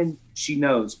something, she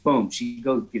knows, boom, she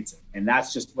goes gets it. And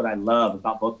that's just what I love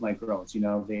about both my girls. You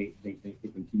know, they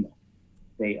can feel.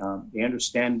 They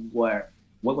understand what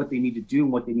they need to do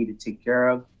and what they need to take care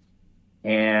of.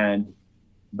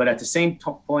 But at the same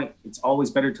point, it's always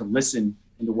better to listen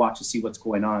and to watch to see what's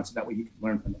going on, so that way you can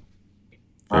learn from it.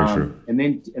 Very true. And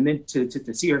then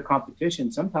to see her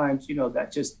competition, sometimes, you know,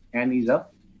 that just handies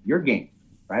up your game,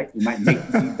 right? It might make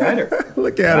you be better.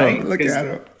 Look at him.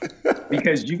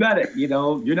 Because you got to, you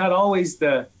know, you're not always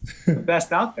the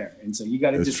best out there. And so you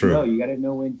got to know, you got to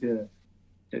know when to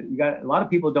a lot of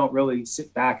people don't really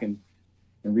sit back and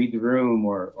read the room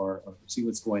or see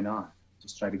what's going on.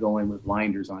 Just try to go in with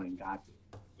blinders on and got to.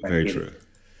 Very true.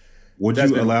 Would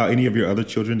you allow any of your other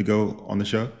children to go on the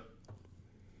show?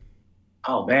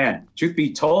 Oh, man. Truth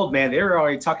be told, man, they were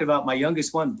already talking about my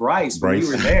youngest one, Bryce. When we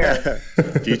were there.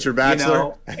 Future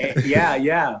Bachelor? You know,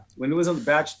 yeah. When it was on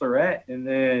The Bachelorette. And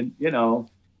then, you know,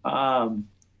 shout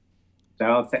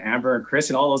out to Amber and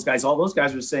Chris and all those guys. All those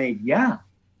guys were saying, yeah,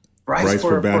 Bryce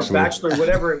for Bachelor,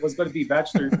 whatever it was going to be,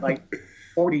 Bachelor, like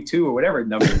 42 or whatever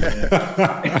number.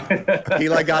 He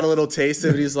like got a little taste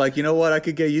of it. He's like, you know what? I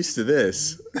could get used to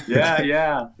this.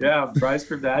 Yeah. Bryce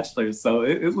for Bachelor. So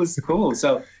it was cool.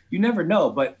 So you never know.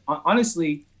 But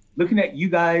honestly, looking at you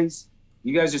guys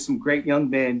are some great young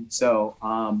men. So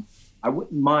I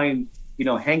wouldn't mind,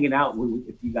 hanging out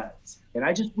with you guys. And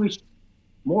I just wish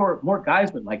more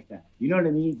guys would like that. You know what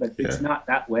I mean? But it's not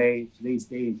that way. Today's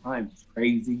day and time is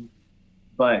crazy.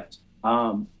 But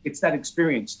it's that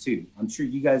experience too. I'm sure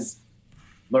you guys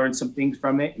learned some things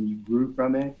from it and you grew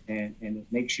from it, and it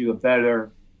makes you a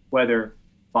better, whether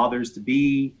fathers to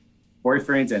be,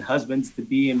 boyfriends and husbands to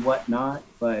be and whatnot.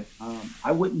 But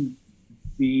I wouldn't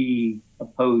be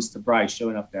opposed to Bryce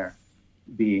showing up there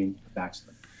being a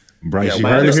bachelor. Bryce, you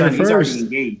heard it here first. He's already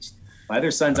engaged. My other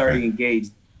son's already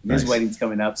engaged. And his wedding's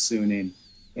coming up soon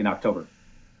in October.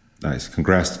 Nice.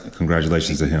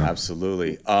 Congratulations to him.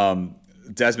 Absolutely.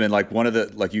 Desmond, like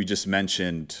like you just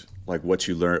mentioned, like what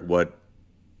you learned, what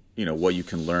you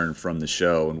can learn from the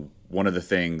show. And one of the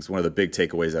big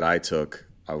takeaways that I took,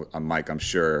 Mike, I'm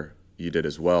sure you did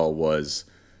as well, was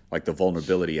like the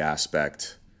vulnerability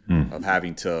aspect of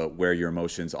having to wear your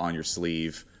emotions on your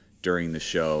sleeve during the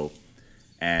show.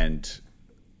 And,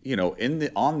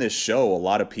 on this show, a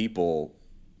lot of people,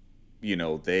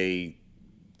 they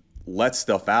let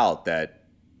stuff out that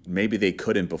maybe they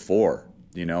couldn't before,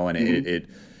 and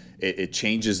it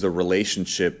changes the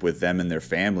relationship with them and their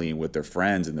family and with their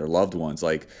friends and their loved ones.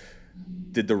 Like,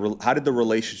 how did the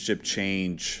relationship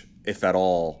change, if at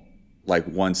all, like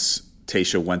once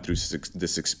Tayshia went through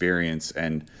this experience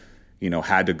and,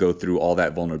 had to go through all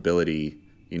that vulnerability,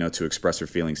 to express her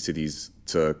feelings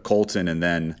to Colton and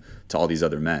then to all these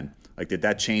other men? Like, did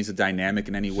that change the dynamic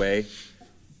in any way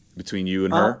between you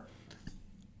and her?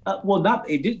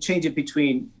 It did change it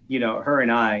between, her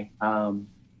and I.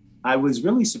 I was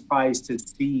really surprised to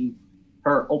see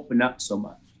her open up so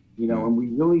much, and we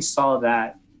really saw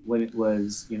that when it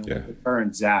was, with her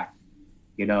and Zach.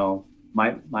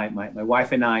 My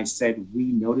wife and I said we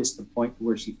noticed the point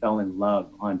where she fell in love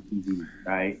on TV,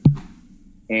 right?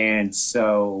 And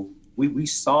so we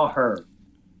saw her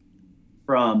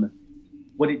from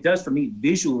what it does for me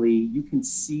visually. You can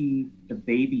see the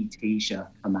baby Tayshia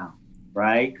come out,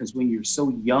 right? Because when you're so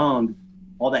young,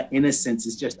 all that innocence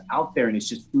is just out there and it's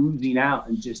just oozing out,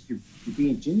 and just you're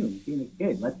being genuine, being a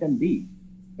kid. Let them be.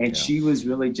 And she was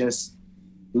really just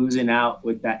oozing out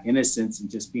with that innocence and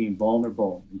just being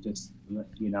vulnerable and just,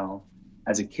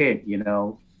 as a kid,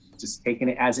 just taking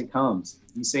it as it comes.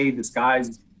 You say the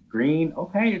sky's green,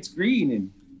 okay, it's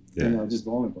green, and just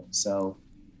vulnerable. So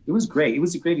it was great. It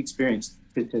was a great experience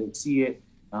to see it,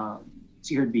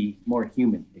 see her be more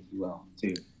human, if you will,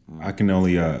 too. I can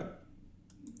only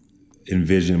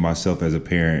envision myself as a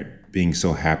parent being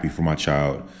so happy for my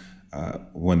child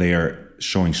when they are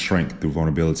showing strength through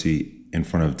vulnerability in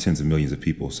front of tens of millions of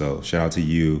people. So shout out to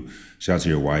you, shout out to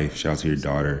your wife, shout out to your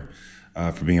daughter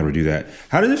for being able to do that.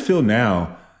 How does it feel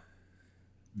now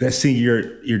that seeing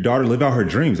your daughter live out her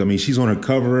dreams? I mean, she's on a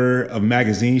cover of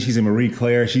magazines, she's in Marie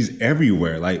Claire, she's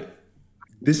everywhere. Like,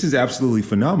 this is absolutely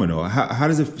phenomenal. How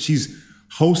does it, she's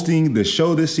hosting the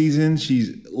show this season,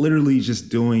 she's literally just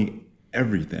doing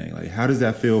everything. Like, how does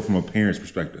that feel from a parent's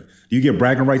perspective? Do you get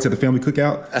bragging rights at the family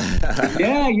cookout?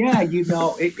 Yeah.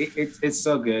 It's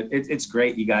so good. It's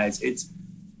great, you guys.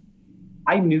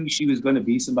 I knew she was going to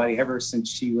be somebody ever since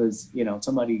she was,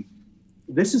 somebody.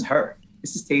 This is her.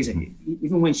 This is Tayshia.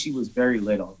 Even when she was very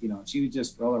little, she would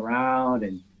just roll around,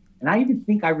 and I even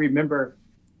think I remember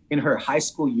in her high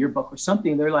school yearbook or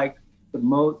something, they're like the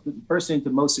person to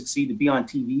most succeed to be on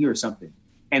TV or something.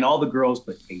 And all the girls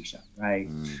put Tayshia, right?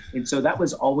 And so that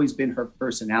was always been her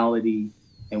personality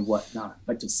and whatnot.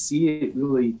 But to see it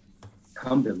really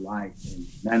come to life and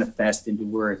manifest into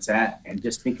where it's at, and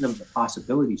just thinking of the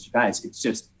possibilities, you guys, it's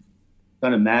just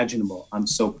unimaginable. I'm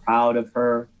so proud of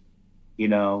her. I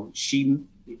can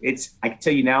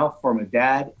tell you now, from a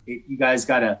dad, you guys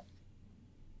gotta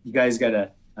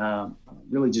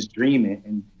really just dream it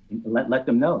and let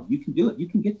them know you can do it. You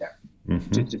can get there.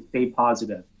 Just stay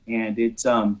positive. And it's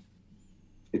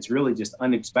really just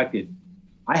unexpected.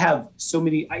 I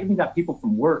even got people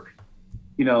from work,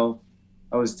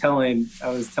 I was telling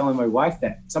my wife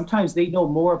that sometimes they know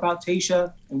more about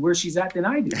Tayshia and where she's at than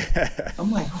I do.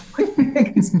 I'm like, what the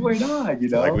heck is going on?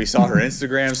 Like, we saw her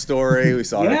Instagram story, we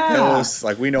saw her posts,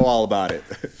 like, we know all about it.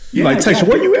 Tayshia,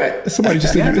 where you at? Somebody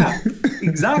just said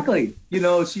exactly.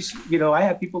 She's, I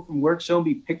have people from work showing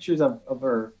me pictures of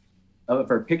her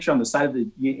picture on the side of the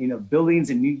buildings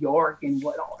in New York and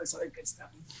all this other good stuff.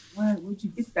 Where'd you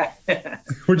get that?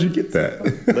 Where'd you get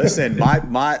that? Listen,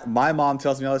 my mom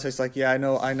tells me all this. She's like, yeah, I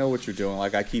know what you're doing.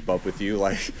 Like, I keep up with you.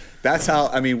 Like, that's how.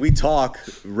 I mean, we talk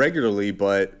regularly,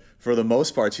 but for the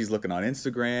most part, she's looking on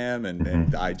Instagram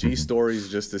and the IG stories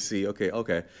just to see,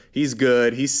 okay, he's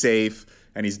good, he's safe,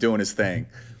 and he's doing his thing.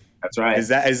 That's right. Is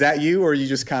that you, or you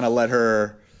just kind of let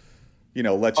her,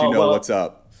 let you know what's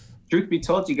up? Truth be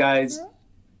told, you guys,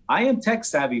 I am tech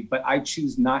savvy, but I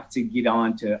choose not to get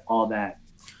on to all that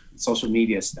social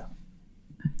media stuff.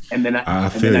 And then I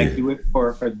do it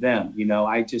for them.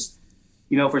 I just,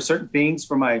 for certain things,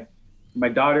 for my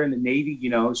daughter in the Navy,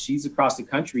 she's across the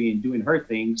country and doing her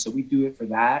thing. So we do it for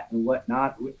that and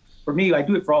whatnot. For me, I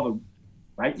do it for all the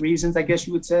right reasons, I guess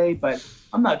you would say, but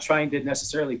I'm not trying to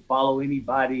necessarily follow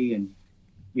anybody and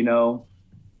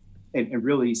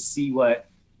really see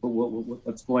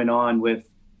what's going on with,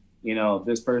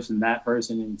 this person, that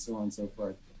person, and so on and so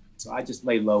forth. So I just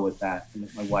lay low with that and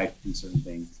let my wife do certain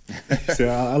things. So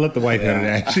I'll let the wife handle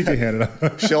that. She can handle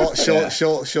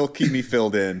it. She'll keep me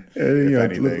filled in.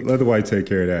 Let the wife take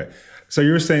care of that. So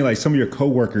you were saying like some of your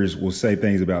coworkers will say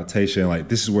things about Tayshia and like,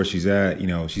 this is where she's at.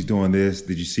 She's doing this.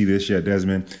 Did you see this yet,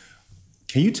 Desmond?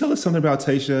 Can you tell us something about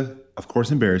Tayshia? Of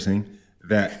course, embarrassing,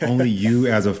 that only you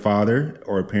as a father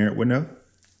or a parent would know?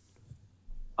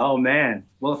 Oh man.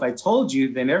 Well, if I told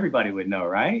you, then everybody would know,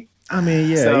 right? I mean,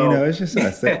 yeah, so, it's just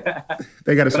us.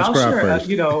 They got to subscribe first.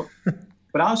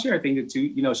 But I'll share a thing or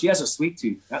two. She has a sweet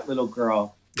tooth. That little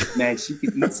girl, man, she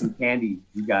could eat some candy,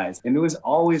 you guys. And it was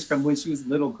always from when she was a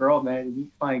little girl, man.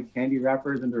 We'd find candy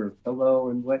wrappers under her pillow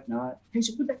and whatnot. Hey,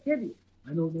 she put that candy.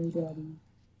 I know there, Daddy.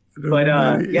 But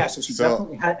so she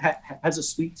definitely has a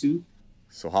sweet tooth.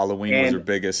 So Halloween was her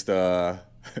biggest,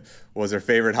 was her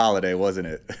favorite holiday, wasn't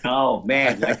it? Oh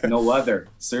man, like no other.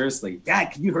 Seriously, Dad,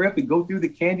 can you hurry up and go through the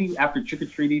candy after trick or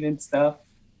treating and stuff?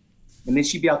 And then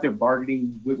she'd be out there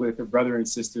bargaining with her brother and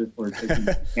sister for taking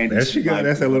candy. There she goes.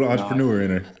 That's a little entrepreneur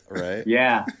in her, right?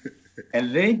 Yeah.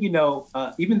 And then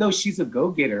even though she's a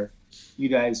go-getter, you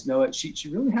guys know it. She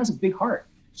really has a big heart.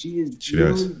 She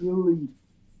really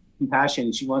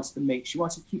compassionate. She wants to make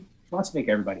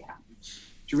everybody happy.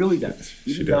 She really does.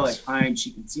 Even though at times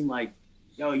she can seem like,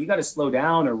 you got to slow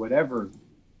down or whatever.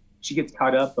 She gets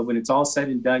caught up, but when it's all said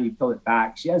and done, you pull it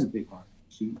back. She has a big heart.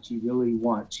 She really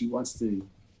wants to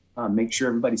make sure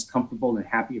everybody's comfortable and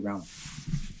happy around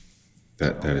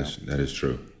her. That is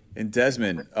true. And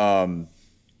Desmond,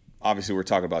 obviously we're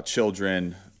talking about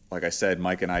children. Like I said,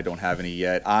 Mike and I don't have any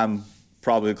yet. I'm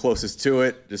probably the closest to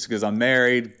it just because I'm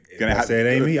married. Say it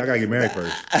ain't me. I gotta get married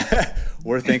first.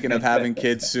 We're thinking of having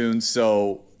kids soon.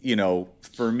 So,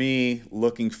 for me,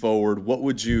 looking forward,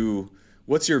 what's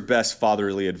your best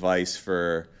fatherly advice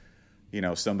for,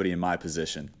 somebody in my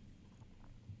position?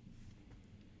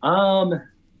 In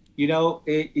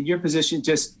your position,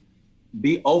 just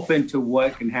be open to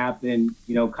what can happen.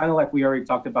 Kind of like we already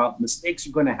talked about, mistakes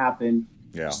are going to happen.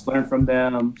 Yeah. Just learn from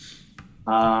them.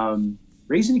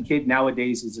 Raising a kid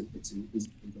nowadays is a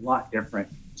lot different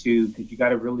too, because you got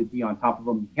to really be on top of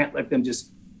them. You can't let them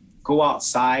just go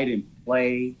outside and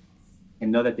play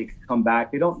and know that they could come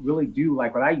back. They don't really do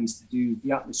like what I used to do,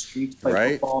 be out in the streets,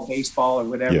 play football, baseball, or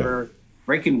whatever,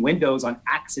 breaking windows on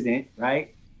accident,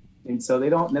 right? And so they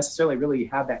don't necessarily really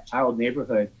have that child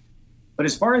neighborhood. But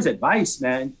as far as advice,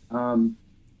 man,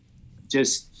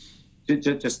 just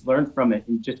learn from it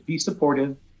and just be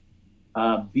supportive,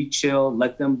 be chill,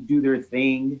 let them do their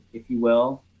thing, if you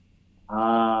will.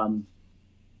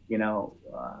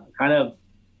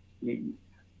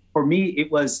 For me, it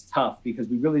was tough because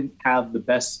we really didn't have the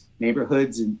best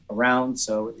neighborhoods around.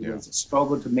 So it was a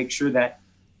struggle to make sure that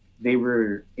they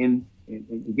were in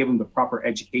and give them the proper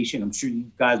education. I'm sure you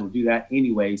guys will do that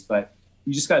anyways, but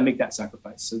you just got to make that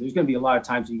sacrifice. So there's going to be a lot of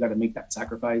times you got to make that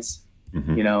sacrifice, and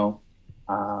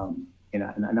I'm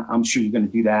sure you're going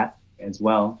to do that as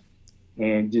well.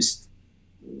 And just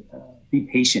be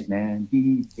patient, man.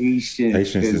 Be patient.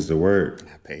 Patience is the word.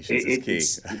 Patience is key.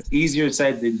 It's easier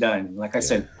said than done. Like I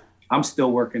said, I'm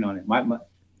still working on it.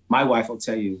 My wife will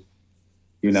tell you,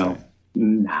 nah,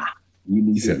 you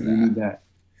need that.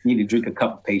 You need to drink a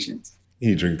cup of patience. You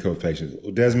need to drink a cup of patience.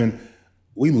 Well, Desmond,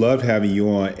 we loved having you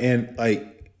on. And I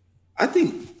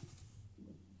think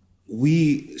I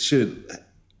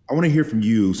want to hear from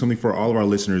you, something for all of our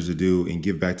listeners to do and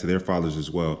give back to their fathers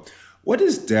as well. What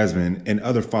does Desmond and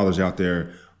other fathers out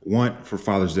there want for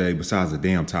Father's Day besides a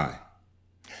damn tie?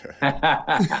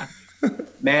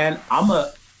 Man, I'm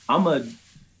a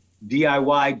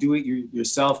DIY, do it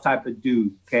yourself type of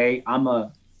dude. Okay.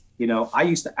 I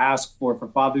used to ask for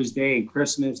Father's Day and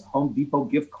Christmas, a Home Depot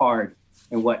gift card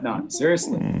and whatnot.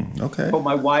 Seriously. Okay. But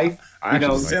my wife,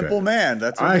 simple that. Man.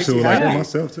 That's what I actually would like happy. it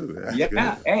myself too. That's yeah.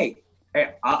 good.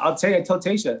 Hey, I'll tell you, I told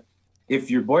Tayshia, if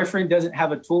your boyfriend doesn't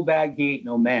have a tool bag, he ain't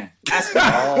no man. That's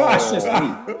just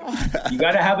me. You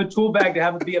got to have a tool bag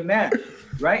to be a man,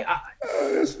 right?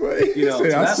 That's funny.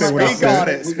 I said what I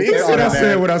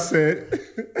said. What I said.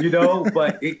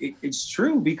 But it's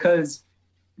true because,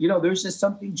 there's just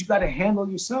some things you got to handle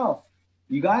yourself.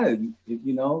 You got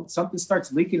to, something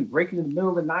starts leaking and breaking in the middle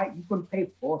of the night, you're going to pay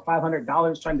 $400 or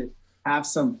 $500 trying to have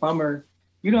some plumber.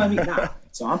 You know what I mean? Nah.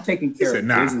 So I'm taking care of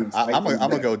business. I'm going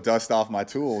to go dust off my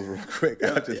tools real quick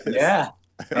after this. Yeah.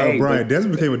 Hey, Brian,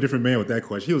 Desmond became a different man with that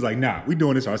question. He was like, nah, we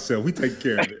doing this ourselves. We take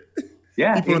care of it.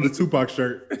 Yeah. He put on the Tupac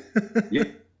shirt.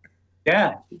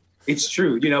 Yeah. It's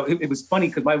true. It was funny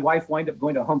because my wife wound up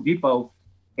going to Home Depot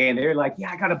and they're like,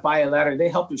 yeah, I got to buy a ladder. They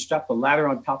helped her strap the ladder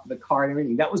on top of the car and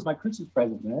everything. That was my Christmas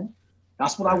present, man.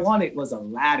 That's what I wanted, was a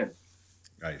ladder.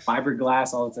 Nice.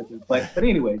 Fiberglass, all that stuff. But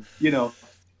anyway,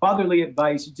 fatherly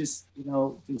advice,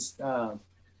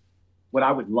 what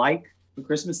I would like for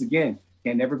Christmas, again,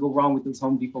 can't never go wrong with those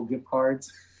Home Depot gift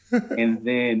cards. And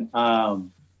then,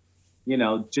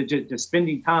 just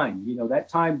spending time, that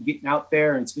time getting out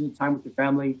there and spending time with your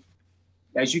family.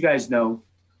 As you guys know,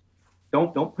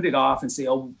 don't put it off and say,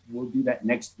 oh, we'll do that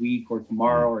next week or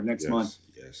tomorrow or next month.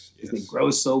 Yes. They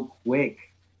grow so quick.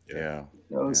 Yeah.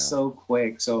 So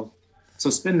quick. So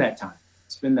spend that time.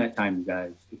 Spend that time, you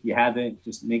guys. If you haven't,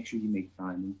 just make sure you make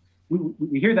time. And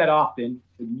we hear that often,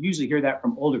 but you usually hear that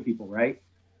from older people, right?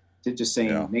 To just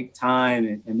saying, make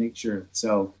time and make sure.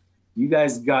 So you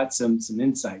guys got some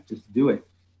insight. Just do it.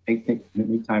 Make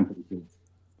time for the kids.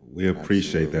 We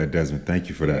appreciate that, Desmond. Thank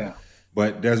you for that. Yeah.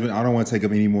 But Desmond, I don't want to take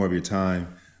up any more of your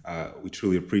time. We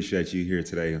truly appreciate you here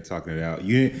today and talking it out.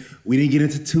 We didn't get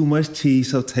into too much tea,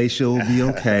 so Tasha will be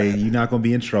okay. You're not going to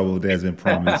be in trouble, Desmond,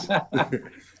 promise.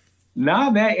 Nah,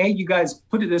 man. Hey, you guys,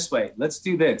 put it this way. Let's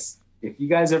do this. If you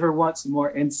guys ever want some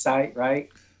more insight, right?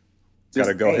 Got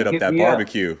to go hit up that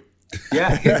barbecue.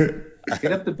 Yeah,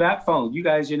 hit up the bat phone. You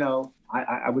guys,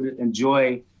 I would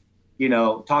enjoy,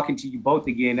 talking to you both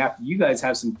again after you guys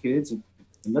have some kids. And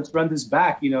let's run this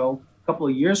back, a couple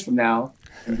of years from now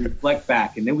and reflect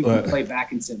back. And then we can play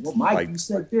back and say, well, Mike, you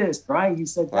said this. Brian, you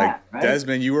said that. Right?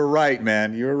 Desmond, you were right,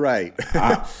 man. You were right.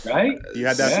 Right? You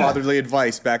had that fatherly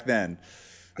advice back then.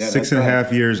 Yeah,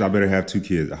 6.5 years, I better have 2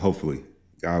 kids, hopefully,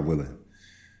 God willing.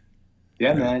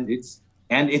 Yeah, man.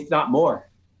 And if not more.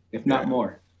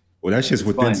 Well, that's just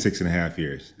within 6.5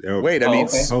 years. Wait, I mean,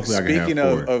 hopefully speaking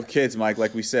of kids, Mike,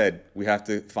 like we said, we have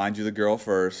to find you the girl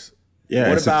first. Yeah.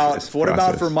 What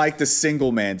about for Mike, the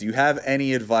single man? Do you have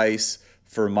any advice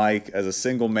for Mike as a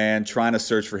single man trying to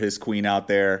search for his queen out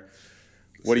there?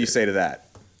 What do you say to that?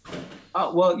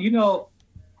 Well,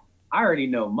 I already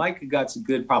know Mike got some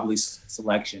good probably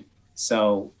selection.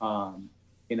 So,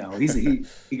 he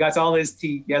got all his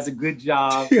teeth. He has a good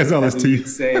job. He has all his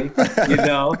teeth. But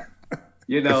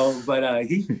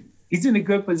he's in a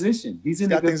good position. He's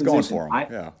in a good position. Got things going for him.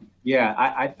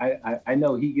 I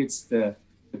know he gets the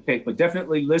pick, but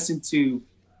definitely listen to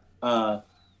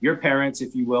your parents,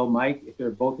 if you will, Mike, if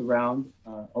they're both around.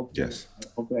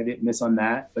 Hopefully I didn't miss on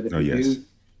that. But if you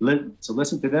do, so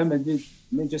listen to them and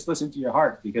just listen to your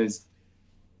heart, because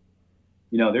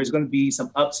there's going to be some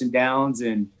ups and downs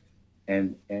and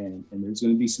there's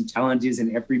going to be some challenges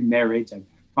in every marriage. I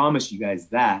promise you guys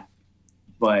that.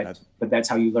 But that's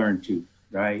how you learn too,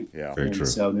 right? Yeah, very true.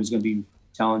 So there's going to be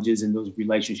challenges in those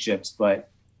relationships, but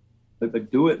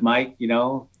do it, Mike.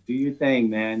 Do your thing,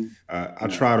 man. I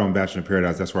tried on Bachelor in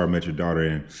Paradise. That's where I met your daughter,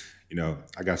 and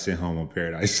I got sent home on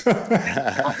Paradise.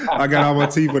 I got all my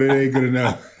teeth, but it ain't good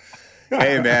enough.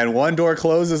 Hey, man, one door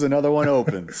closes, another one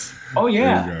opens. Oh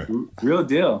yeah, real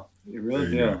deal.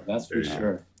 That's for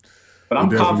sure. But I'm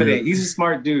confident. He's a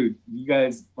smart dude. You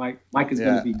guys, Mike is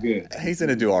going to be good. He's going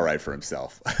to do all right for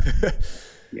himself.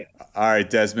 Yeah. All right,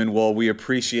 Desmond. Well, we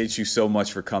appreciate you so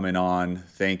much for coming on.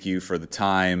 Thank you for the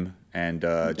time and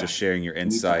just sharing your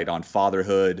insight on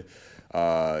fatherhood,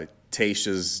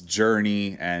 Tasha's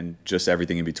journey, and just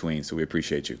everything in between. So we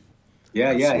appreciate you.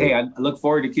 Yeah. Hey, I look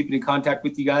forward to keeping in contact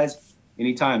with you guys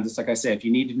anytime. Just like I said, if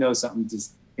you need to know something,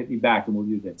 just hit me back and we'll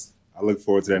do this. I look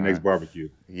forward to that next barbecue.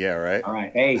 Yeah, right. All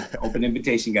right. Hey, open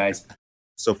invitation, guys.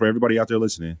 So for everybody out there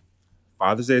listening,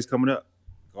 Father's Day is coming up.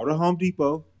 Go to Home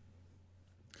Depot.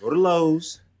 Go to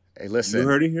Lowe's. Hey, listen. You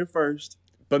heard it here first.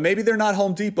 But maybe they're not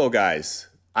Home Depot guys.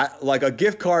 Like a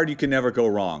gift card, you can never go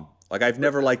wrong. Like I've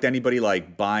never liked anybody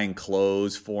like buying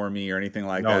clothes for me or anything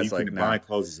like that. It's buying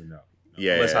clothes is enough.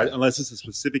 Yeah. Unless it's a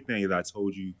specific thing that I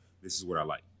told you this is what I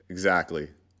like. Exactly.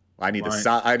 I need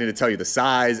to tell you the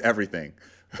size, everything.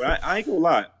 But I ain't gonna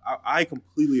lie. I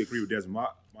completely agree with Desmond.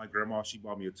 My grandma, she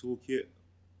bought me a toolkit,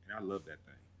 and I love that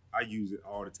thing. I use it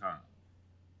all the time.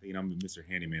 Thinking I'm Mr.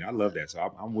 Handyman. I love that. So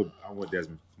I'm with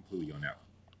Desmond completely on that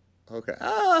one. Okay.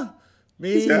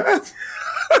 Me.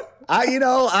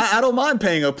 I don't mind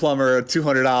paying a plumber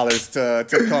 $200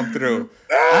 to come through.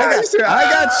 I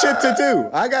got shit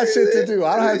to do.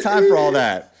 I don't have time for all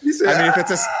that. I mean,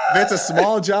 it's a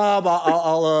small job,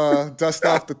 I'll dust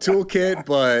off the toolkit.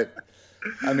 But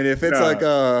I mean, if it's like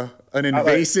an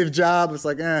invasive job, it's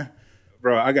like,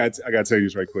 Bro, I got to tell you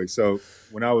this right quick. So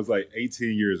when I was like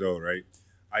 18 years old, right,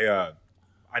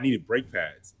 I needed brake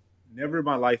pads. Never in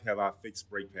my life have I fixed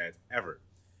brake pads ever,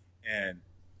 and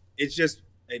it's just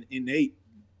an innate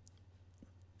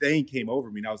thing came over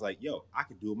me, and I was like, "Yo, I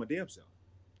can do it my damn self."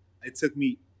 It took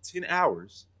me 10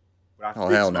 hours, but I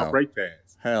fixed my brake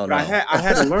pads. Hell no! I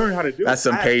had to learn how to do it. That's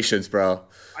some patience, bro.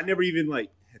 I never even had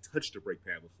touched a brake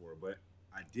pad before, but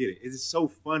I did it. It's so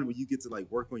fun when you get to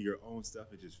work on your own stuff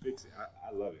and just fix it.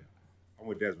 I love it. I'm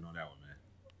with Desmond on that one, man.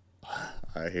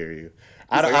 I hear you.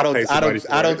 I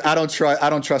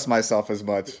don't trust myself as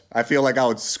much. I feel like I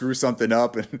would screw something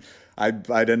up and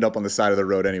I'd end up on the side of the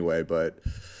road anyway. But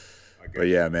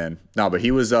yeah, man. No, but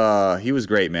he was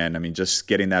great, man. I mean, just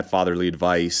getting that fatherly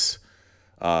advice,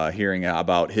 hearing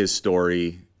about his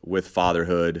story with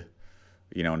fatherhood,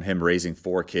 and him raising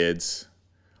 4 kids.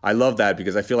 I love that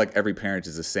because I feel like every parent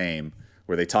is the same,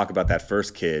 where they talk about that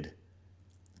first kid,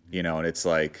 and it's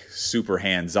like super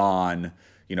hands-on,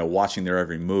 watching their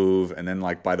every move. And then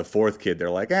by the 4th kid,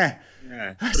 they're like,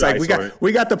 it's like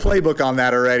we got the playbook on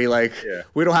that already.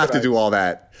 We don't have to do all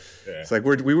that. Yeah. It's like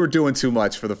we were doing too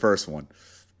much for the first one.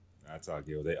 That's all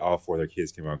good. All 4 of their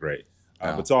kids came out great.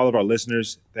 But to all of our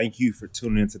listeners, thank you for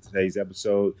tuning into today's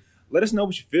episode. Let us know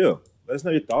what you feel. Let us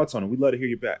know your thoughts on it. We'd love to hear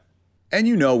you back. And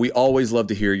we always love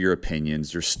to hear your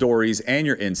opinions, your stories, and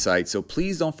your insights. So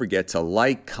please don't forget to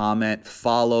like, comment,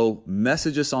 follow,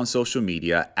 message us on social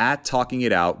media at Talking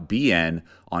It Out BN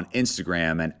on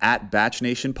Instagram and at Batch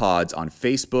Nation Pods on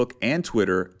Facebook and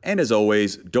Twitter. And as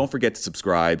always, don't forget to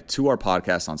subscribe to our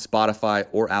podcast on Spotify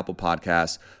or Apple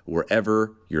Podcasts,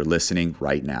 wherever you're listening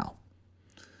right now.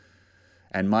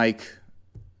 And Mike,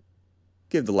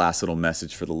 give the last little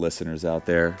message for the listeners out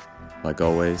there, like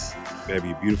always. Baby,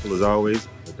 you're beautiful as always,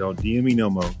 but don't DM me no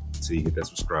more until you hit that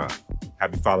subscribe.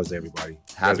 Happy Father's Day, everybody.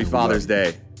 Happy Father's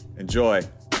Day. Enjoy.